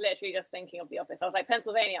 I was literally just thinking of The Office. I was like,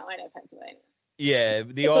 Pennsylvania, I know Pennsylvania. Yeah,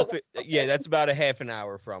 The Office. Yeah, that's about a half an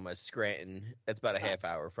hour from us. Scranton. That's about a half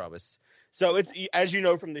hour from us. So it's, as you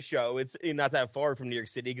know from the show, it's not that far from New York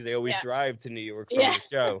City because they always drive to New York from the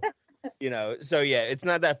show. You know, so it's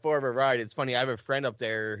not that far of a ride. It's funny. I have a friend up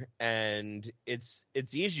there, and it's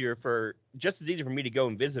just as easy for me to go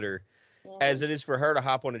and visit her as it is for her to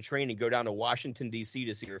hop on a train and go down to Washington D.C.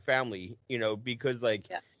 to see her family. You know, because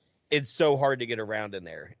it's so hard to get around in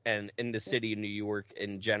there, and in the city of New York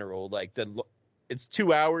in general. Like it's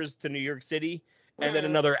 2 hours to New York City, and then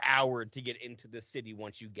another hour to get into the city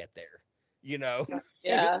once you get there. You know,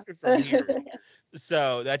 from here.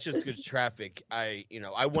 So that's just good traffic. I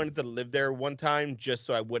wanted to live there one time just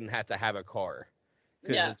so I wouldn't have to have a car,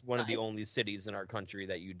 because it's one of the only cities in our country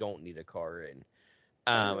that you don't need a car in.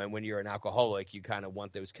 And when you're an alcoholic, you kind of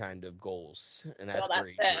want those kind of goals and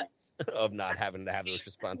aspirations of not having to have those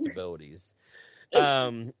responsibilities.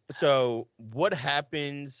 So what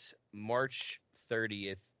happens March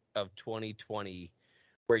 30th of 2020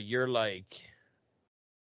 where you're like,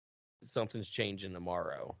 something's changing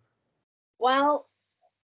tomorrow? Well,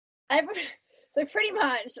 so pretty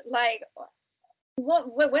much like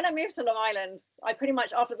when I moved to Long Island, I pretty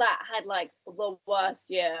much after that had like the worst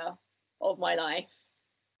year of my life.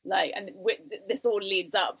 Like, and this all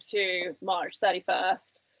leads up to March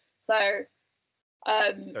 31st. So when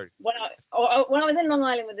I was in Long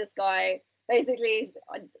Island with this guy, basically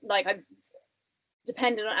I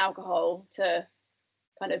depended on alcohol to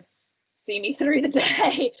kind of see me through the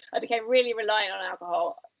day. I became really reliant on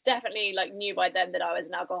alcohol. Definitely knew by then that I was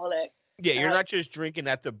an alcoholic. Yeah, you're not just drinking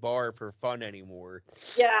at the bar for fun anymore.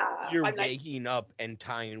 Yeah. You're waking up and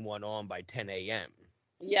tying one on by 10 a.m.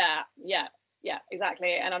 Yeah,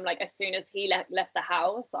 exactly. And I'm like, as soon as he left the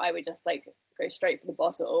house, I would just go straight for the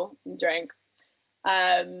bottle and drink.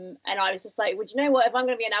 And I was just like, well, do you know what? If I'm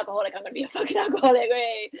going to be an alcoholic, I'm going to be a fucking alcoholic.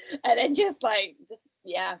 And then just like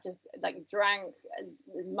drank as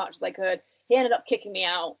much as I could. He ended up kicking me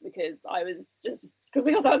out because I was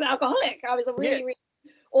an alcoholic. I was a really, really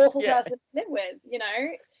awful person to live with, you know.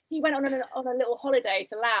 He went on a little holiday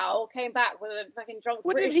to Laos, came back with a fucking drunk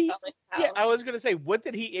British fella in his house. Yeah, I was going to say, what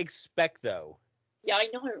did he expect, though? Yeah, I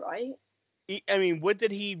know, right? I mean, what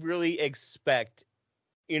did he really expect?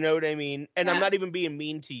 You know what I mean? And I'm not even being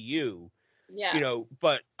mean to you. Yeah. You know,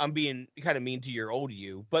 but I'm being kind of mean to your old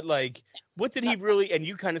you. But, like, what did he really, and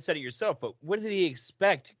you kind of said it yourself, but what did he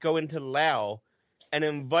expect going to Laos and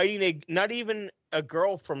inviting not even a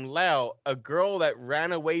girl from Laos, a girl that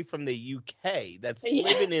ran away from the UK that's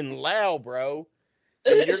living in Laos, bro?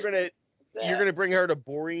 And you're gonna bring her to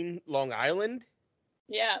boring Long Island?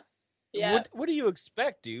 Yeah. Yeah. What do you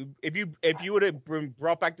expect, dude? If you would have been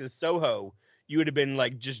brought back to Soho, you would have been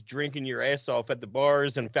like just drinking your ass off at the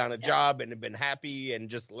bars and found a job and have been happy and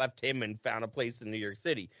just left him and found a place in New York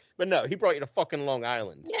City. But no, he brought you to fucking Long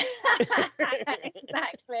Island.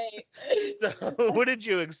 Exactly. So what did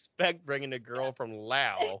you expect bringing a girl from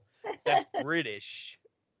Laos that's British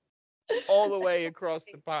all the way across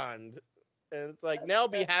the pond? And it's like, now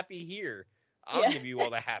be happy here. I'll give you all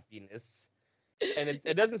the happiness. And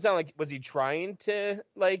it doesn't sound like, was he trying to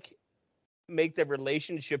like make the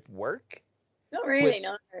relationship work? Not really,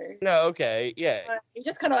 no. No, okay, yeah. He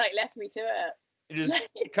just kind of like left me to it. You just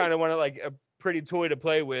kind of wanted like a pretty toy to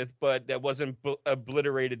play with, but that wasn't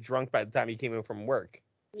obliterated drunk by the time he came in from work.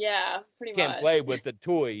 Yeah, pretty much. Can't play with the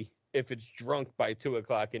toy if it's drunk by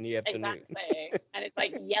 2:00 in the afternoon. Exactly. And it's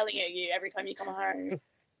like yelling at you every time you come home.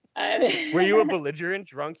 Were you a belligerent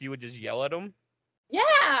drunk? You would just yell at him?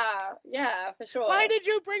 Yeah, for sure. Why did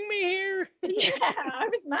you bring me here? Yeah, I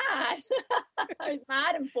was mad. I was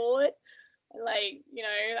mad and bored. Like, you know,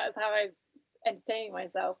 that's how I was entertaining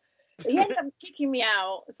myself. But he ended up kicking me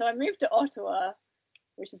out. So I moved to Ottawa,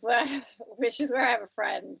 which is where I have a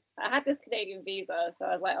friend. I had this Canadian visa, so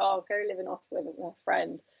I was like, oh, I'll go live in Ottawa with my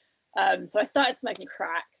friend. So I started smoking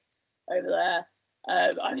crack over there. I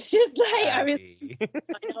was just like, I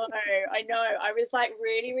know. I was like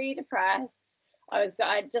really, really depressed. I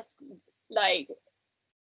just like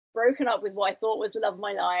broken up with what I thought was the love of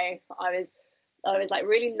my life. I was like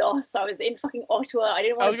really lost. I was in fucking Ottawa. I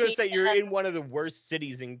didn't want to. I was gonna say you're in one of the worst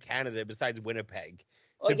cities in Canada besides Winnipeg.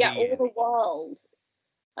 All the world.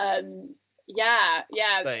 Yeah.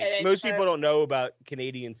 Like, most people don't know about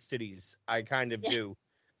Canadian cities. I kind of do.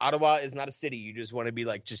 Ottawa is not a city. You just want to be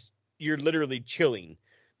like, you're literally chilling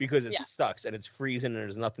because it sucks and it's freezing and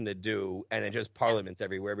there's nothing to do and it just parliaments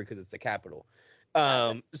everywhere because it's the capital.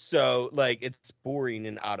 So like it's boring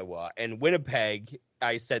in Ottawa. And Winnipeg,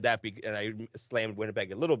 I said that and I slammed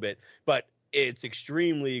Winnipeg a little bit, but it's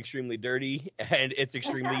extremely, extremely dirty and it's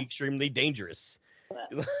extremely, extremely dangerous.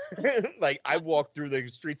 Like I walked through the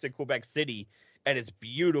streets of Quebec City and it's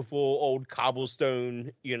beautiful old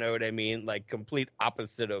cobblestone, you know what I mean? Like complete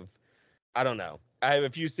opposite of, I don't know. I have a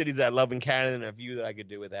few cities that I love in Canada and a few that I could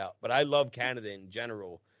do without, but I love Canada in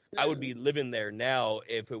general. I would be living there now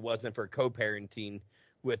if it wasn't for co-parenting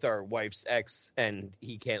with our wife's ex, and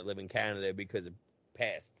he can't live in Canada because of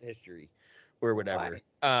past history or whatever.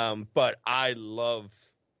 Right. But I love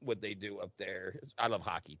what they do up there. I love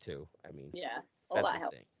hockey too. I mean, that's that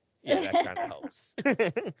helps. Thing. Yeah, that kind of helps.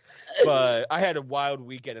 But I had a wild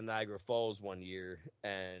weekend in Niagara Falls one year,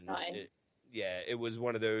 and it was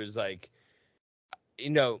one of those like, you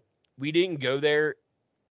know, we didn't go there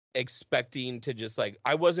expecting to just like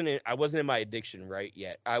I wasn't in my addiction right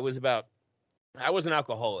yet. I was an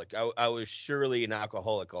alcoholic. I was surely an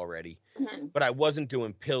alcoholic already, but I wasn't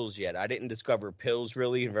doing pills yet. I didn't discover pills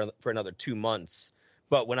really for another 2 months.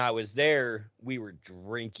 But when I was there, we were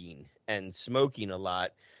drinking and smoking a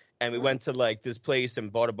lot, and we went to like this place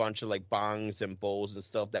and bought a bunch of like bongs and bowls and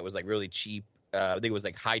stuff that was like really cheap. I think it was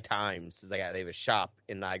like High Times. They have a shop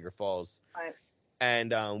in Niagara Falls. Right.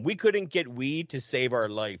 And we couldn't get weed to save our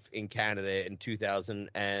life in Canada in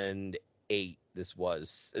 2008. This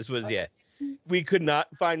was we could not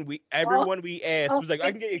find weed. Everyone we asked was like,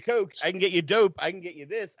 I can get you coke, I can get you dope, I can get you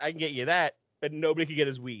this, I can get you that, but nobody could get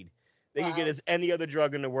us weed. They could get us any other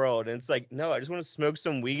drug in the world, and it's like, no, I just want to smoke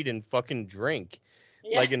some weed and fucking drink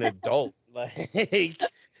like an adult, like.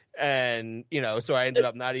 And, you know, so I ended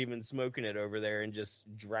up not even smoking it over there and just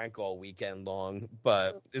drank all weekend long.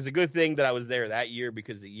 But it's a good thing that I was there that year,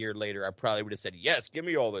 because a year later I probably would have said, yes, give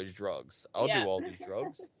me all those drugs. I'll do all these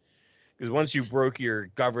drugs. Because once you broke your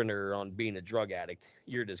governor on being a drug addict,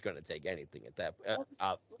 you're just going to take anything at that.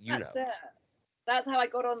 You know. That's it. that's how I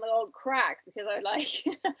got on the old crack, because I like,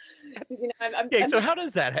 because Yeah, so how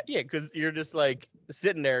does that? Yeah, because you're just like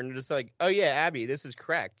sitting there and you're just like, oh yeah, Abby, this is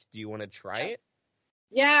crack. Do you want to try it?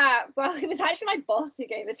 Yeah, well, it was actually my boss who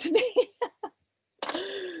gave it to me.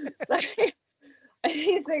 So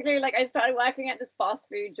basically, like, I started working at this fast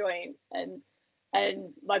food joint, and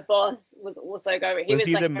my boss was also going. Was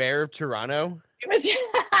he like the mayor of Toronto? He was.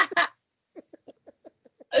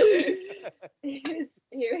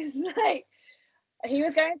 he was like, he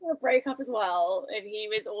was going through a breakup as well, and he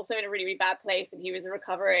was also in a really, really bad place, and he was a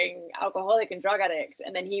recovering alcoholic and drug addict.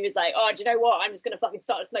 And then he was like, "Oh, do you know what? I'm just gonna fucking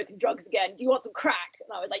start smoking drugs again. Do you want some crack?"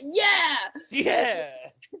 And I was like, Yeah.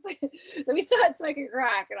 So we started smoking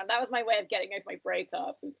crack, and that was my way of getting over my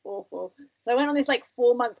breakup. It was awful. So I went on this like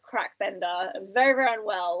 4-month crack bender. I was very, very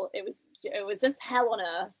unwell. It was just hell on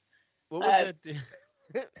earth. What was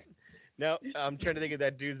it? No, I'm trying to think of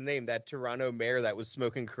that dude's name, that Toronto mayor that was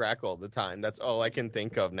smoking crack all the time. That's all I can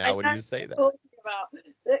think of now when you say that.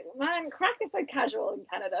 Man, crack is so casual in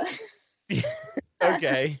Canada.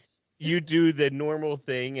 Okay. You do the normal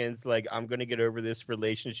thing, and it's like, I'm going to get over this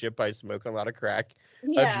relationship by smoking a lot of crack,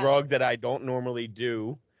 a drug that I don't normally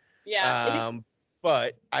do. Yeah.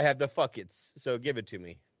 But I have the fuck-its, so give it to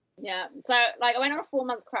me. Yeah. So, like, I went on a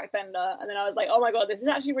 4-month crack bender, and then I was like, oh my God, this is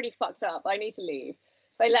actually really fucked up. I need to leave.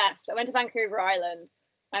 So I left. I went to Vancouver Island,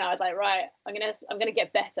 and I was like, right, I'm gonna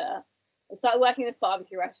get better. I started working in this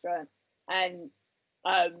barbecue restaurant, and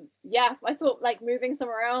yeah, I thought like moving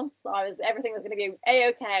somewhere else, everything was gonna be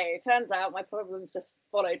a-okay. Turns out my problems just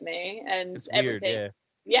followed me, and it's everything. Weird,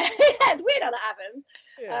 yeah. It's weird how that happens.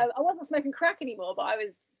 Yeah. I wasn't smoking crack anymore, but I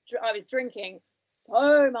was drinking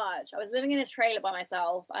so much. I was living in a trailer by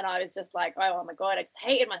myself, and I was just like, oh my God, I just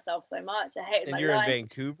hated myself so much. I hated my life. And you're in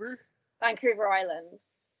Vancouver? Vancouver Island.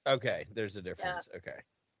 Okay, there's a difference. Yeah. Okay.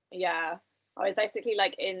 Yeah, I was basically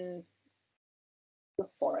like in the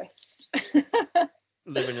forest.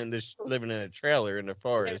 living in a trailer in the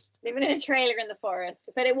forest. Living in a trailer in the forest.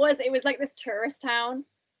 But it was like this tourist town.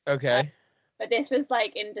 Okay. But this was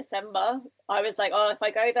like in December. I was like, oh, if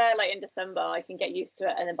I go there like in December, I can get used to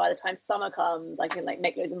it, and then by the time summer comes, I can like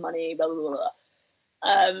make loads of money. Blah blah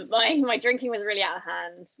blah. My drinking was really out of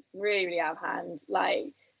hand, really, really out of hand.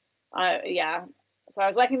 Like, yeah. So I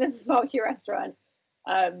was working in this barbecue restaurant,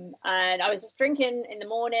 and I was just drinking in the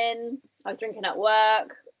morning. I was drinking at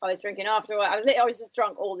work. I was drinking after work. I was just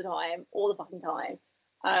drunk all the time, all the fucking time.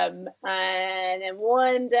 And then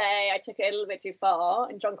one day I took it a little bit too far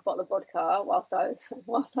and drank a bottle of vodka whilst I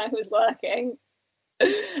was working.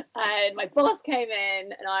 And my boss came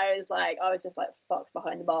in, and I was just like fucked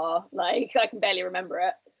behind the bar. Like, I can barely remember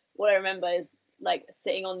it. What I remember is like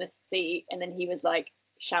sitting on this seat, and then he was like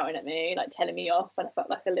shouting at me, like telling me off, and I felt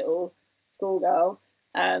like a little schoolgirl.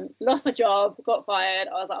 Lost my job, got fired.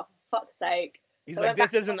 I was like, oh, for fuck's sake. He's like,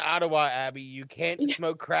 this isn't Ottawa, Abby. You can't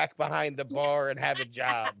smoke crack behind the bar and have a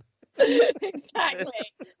job. Exactly.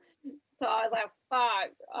 So I was like,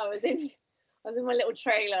 fuck. I was in my little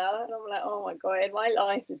trailer, and I'm like, oh my God, my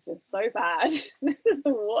life is just so bad. This is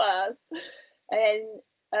the worst.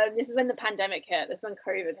 And this is when the pandemic hit. This is when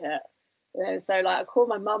COVID hit. And so like I called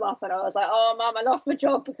my mum up, and I was like, oh mum, I lost my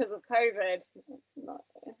job because of COVID.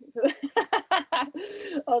 I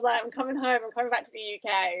was like, I'm coming home. I'm coming back to the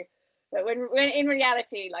UK. But when in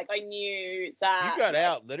reality, like, I knew that you got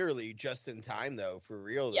out literally just in time, though, for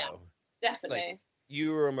real, yeah, though. Definitely. Like,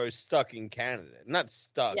 you were almost stuck in Canada. Not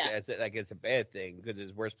stuck as like it's a bad thing, because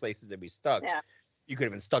there's worse places to be stuck. Yeah. You could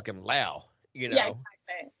have been stuck in Laos, you know. Yeah,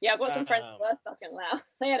 exactly. Yeah, I've got some friends who were stuck in Laos.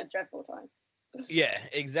 They had a dreadful time. Yeah,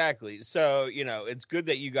 exactly. So, it's good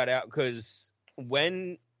that you got out, because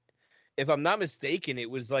if I'm not mistaken,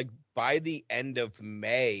 it was like by the end of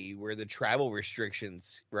May were the travel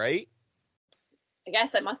restrictions, right? I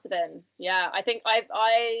guess it must have been. Yeah, I think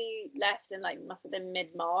I left in like must have been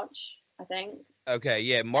mid-March, I think. Okay,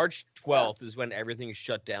 yeah, March 12th is when everything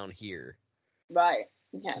shut down here. Right.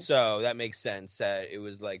 Okay. So that makes sense that it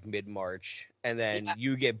was like mid-March, and then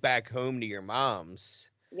you get back home to your mom's.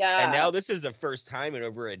 Yeah. And now this is the first time in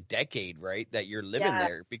over a decade, right, that you're living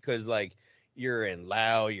there, because like you're in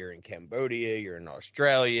Laos, you're in Cambodia, you're in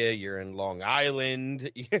Australia, you're in Long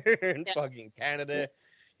Island, you're in fucking Canada.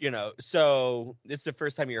 So this is the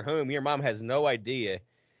first time you're home. Your mom has no idea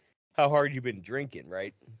how hard you've been drinking,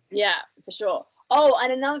 right? Yeah, for sure. Oh,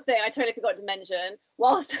 and another thing I totally forgot to mention,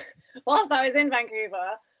 whilst I was in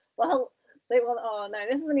Vancouver, oh no,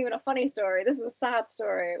 this isn't even a funny story. This is a sad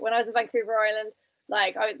story. When I was in Vancouver Island,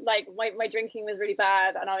 like my drinking was really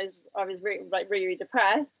bad, and I was really, really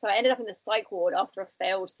depressed. So I ended up in the psych ward after a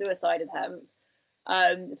failed suicide attempt.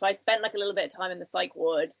 So I spent like a little bit of time in the psych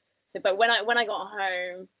ward. So, but when I got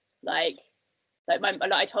home, like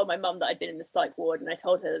I told my mum that I'd been in the psych ward, and I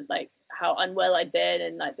told her like how unwell I'd been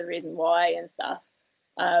and like the reason why and stuff.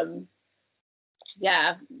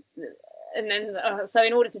 Yeah, and then so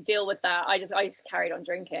in order to deal with that, I just carried on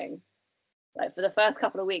drinking. Like for the first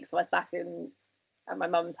couple of weeks, I was back at my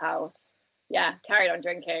mum's house. Yeah, carried on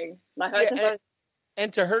drinking. Like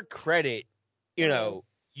and to her credit, you know,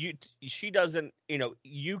 she doesn't, you know,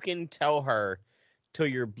 you can tell her till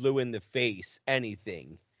you're blue in the face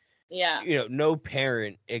anything. Yeah. You know, no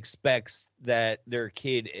parent expects that their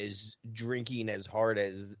kid is drinking as hard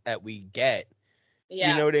as that we get.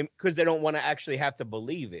 Yeah. You know what I mean? Because they don't want to actually have to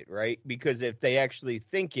believe it, right? Because if they actually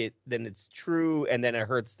think it, then it's true, and then it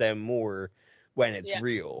hurts them more when it's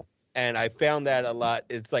real. And I found that a lot.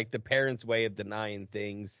 It's like the parents' way of denying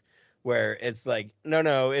things, where it's like,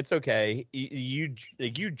 no, it's okay. You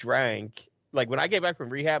drank. Like when I get back from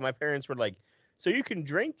rehab, my parents were like, "So you can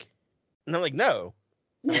drink?" And I'm like, "No."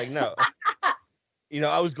 I'm like, "No." You know,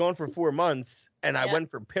 I was gone for 4 months, and I went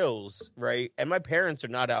for pills, right? And my parents are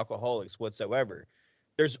not alcoholics whatsoever.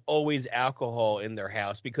 There's always alcohol in their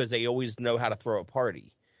house because they always know how to throw a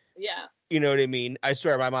party. Yeah. You know what I mean? I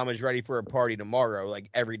swear my mom is ready for a party tomorrow, like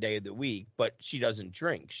every day of the week, but she doesn't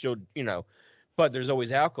drink. She'll, you know, but there's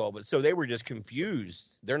always alcohol. But so they were just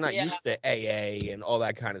confused. They're not used to AA and all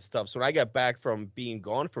that kind of stuff. So when I got back from being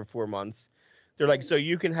gone for 4 months, they're like, "So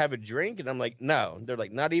you can have a drink?" And I'm like, "No." They're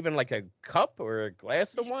like, "Not even like a cup or a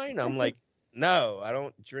glass of wine?" I'm like, "No, I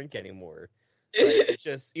don't drink anymore." Like, it's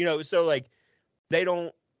just, you know, so like they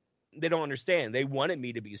don't understand. They wanted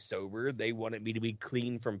me to be sober. They wanted me to be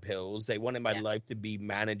clean from pills. They wanted my life to be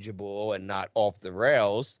manageable and not off the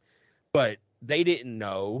rails. But they didn't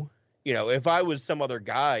know. You know, if I was some other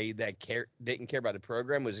guy that didn't care about the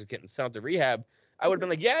program, was just getting sent out to rehab, I would have been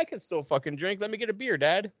like, "Yeah, I can still fucking drink. Let me get a beer,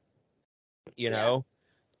 Dad." You know,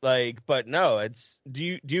 like, but no, it's,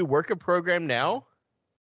 do you work a program now?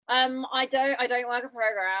 I don't work a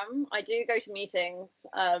program. I do go to meetings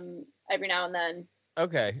every now and then.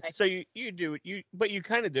 Okay. So you do, but you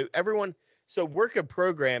kind of do. Everyone, so work a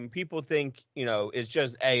program, people think, you know, it's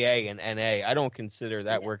just AA and NA. I don't consider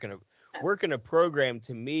that working a program.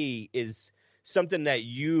 To me, is something that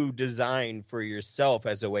you design for yourself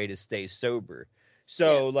as a way to stay sober.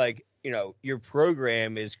 So like, you know, your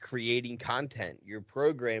program is creating content. Your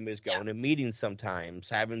program is going to meetings sometimes,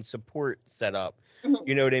 having support set up.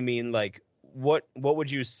 You know what I mean? Like, what would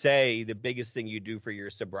you say the biggest thing you do for your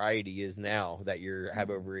sobriety is now that you have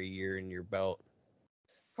over a year in your belt?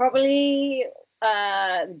 Probably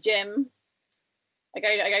the gym. I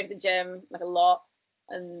go to the gym like a lot,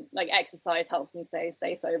 and like exercise helps me stay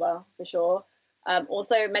sober for sure.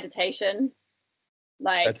 Also meditation.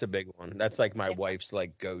 Like, that's a big one. That's like my wife's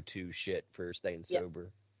like go-to shit for staying sober.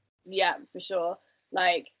 Yeah, for sure.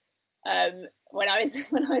 Like when I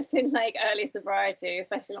was in like early sobriety,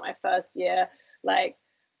 especially like my first year, like,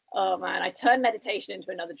 oh man, I turned meditation into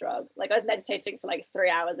another drug. Like I was meditating for like 3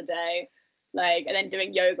 hours a day, like, and then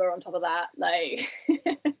doing yoga on top of that. Like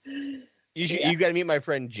you got to meet my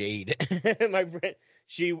friend Jade. My friend,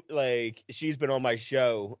 she's been on my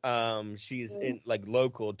show. She's in like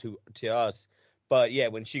local to us. But yeah,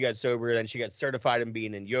 when she got sober, then she got certified in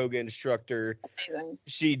being a yoga instructor. Amazing.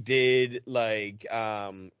 She did like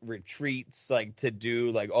retreats, like to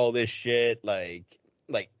do like all this shit, like,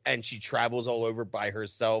 and she travels all over by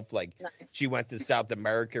herself. Like she went to South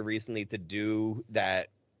America recently to do that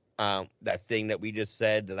thing that we just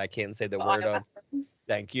said that I can't say the word of.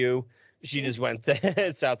 Thank you. She just went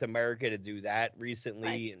to South America to do that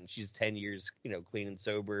recently, and she's 10 years, you know, clean and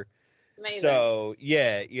sober. Amazing. So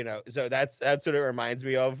yeah, you know, so that's what it reminds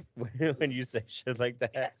me of when you say shit like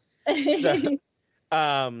that. So,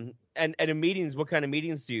 and in meetings, what kind of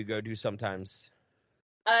meetings do you go to sometimes?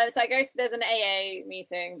 So I go to, there's an AA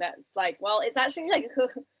meeting that's like, well, it's actually like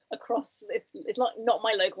across. It's not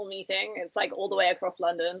my local meeting. It's like all the way across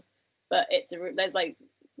London, but there's like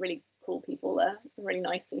really cool people there, really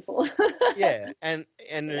nice people. Yeah, and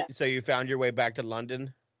so you found your way back to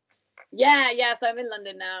London. Yeah. So I'm in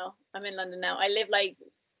London now. I live like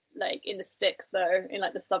in the sticks though, in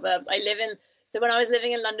like the suburbs. So when I was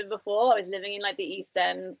living in London before, I was living in like the East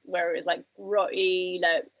End, where it was like grotty,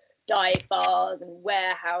 like dive bars and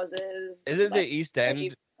warehouses. Isn't like, the East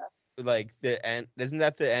End like the end? Isn't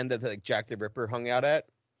that the end that like Jack the Ripper hung out at?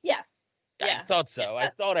 Yeah. I thought so. Yeah. I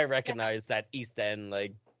thought I recognized that East End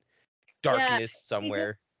like darkness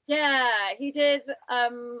somewhere. He did a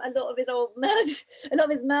lot of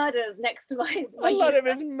his murders next to my a lot of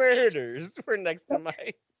his murders were next to my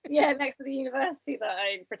next to the university that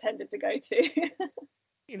I pretended to go to.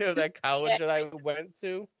 You know that college that I went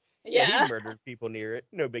to? Yeah. He murdered people near it.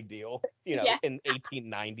 No big deal. You know, Yeah. in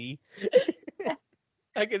 1890.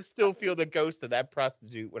 I can still feel the ghost of that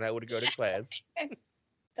prostitute when I would go to class.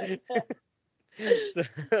 So,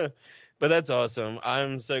 but that's awesome.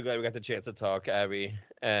 I'm so glad we got the chance to talk, Abby.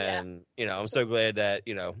 And, you know, I'm so glad that,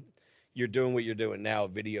 you know, you're doing what you're doing now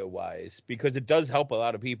video wise, because it does help a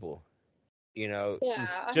lot of people. You know,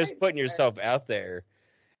 just putting yourself out there.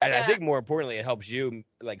 And I think more importantly, it helps you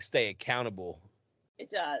like stay accountable. It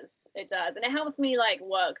does. It does. And it helps me like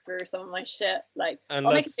work through some of my shit. Like I'll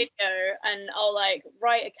make a video and I'll like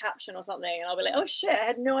write a caption or something and I'll be like, oh shit, I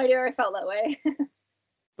had no idea I felt that way.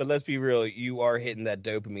 But let's be real, you are hitting that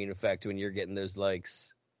dopamine effect when you're getting those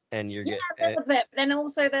likes and you're getting a little bit. But then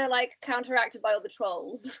also they're like counteracted by all the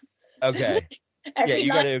trolls. Okay. Yeah,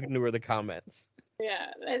 you gotta ignore the comments. Yeah.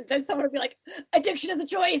 And then someone would be like, addiction is a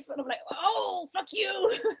choice. And I'm like, oh, fuck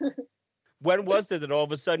you. When was it that all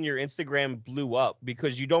of a sudden your Instagram blew up?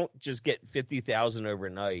 Because you don't just get 50,000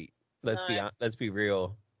 overnight. Let's be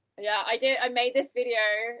real. Yeah, I did. I made this video.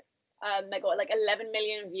 I got like 11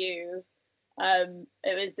 million views.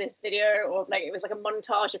 It was this video of like, it was like a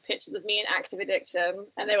montage of pictures of me in active addiction,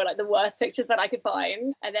 and they were like the worst pictures that I could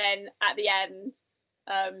find. And then at the end,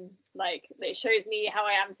 like it shows me how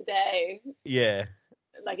I am today. Yeah.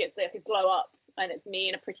 Like it's like a glow up. And it's me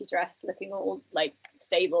in a pretty dress looking all like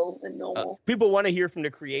stable and normal. People want to hear from the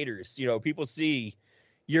creators. You know, people see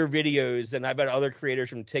your videos, and I've had other creators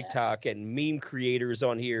from TikTok and meme creators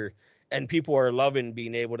on here, and people are loving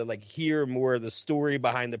being able to like hear more of the story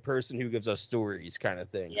behind the person who gives us stories, kind of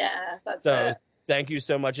thing. Yeah, that's so it. Thank you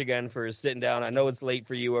so much again for sitting down. I know it's late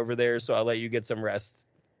for you over there, so I'll let you get some rest.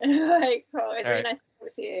 All right, cool. It's really nice to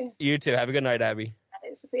talk to you. You too. Have a good night, Abby.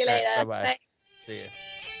 See you later. Bye-bye. Bye. See you.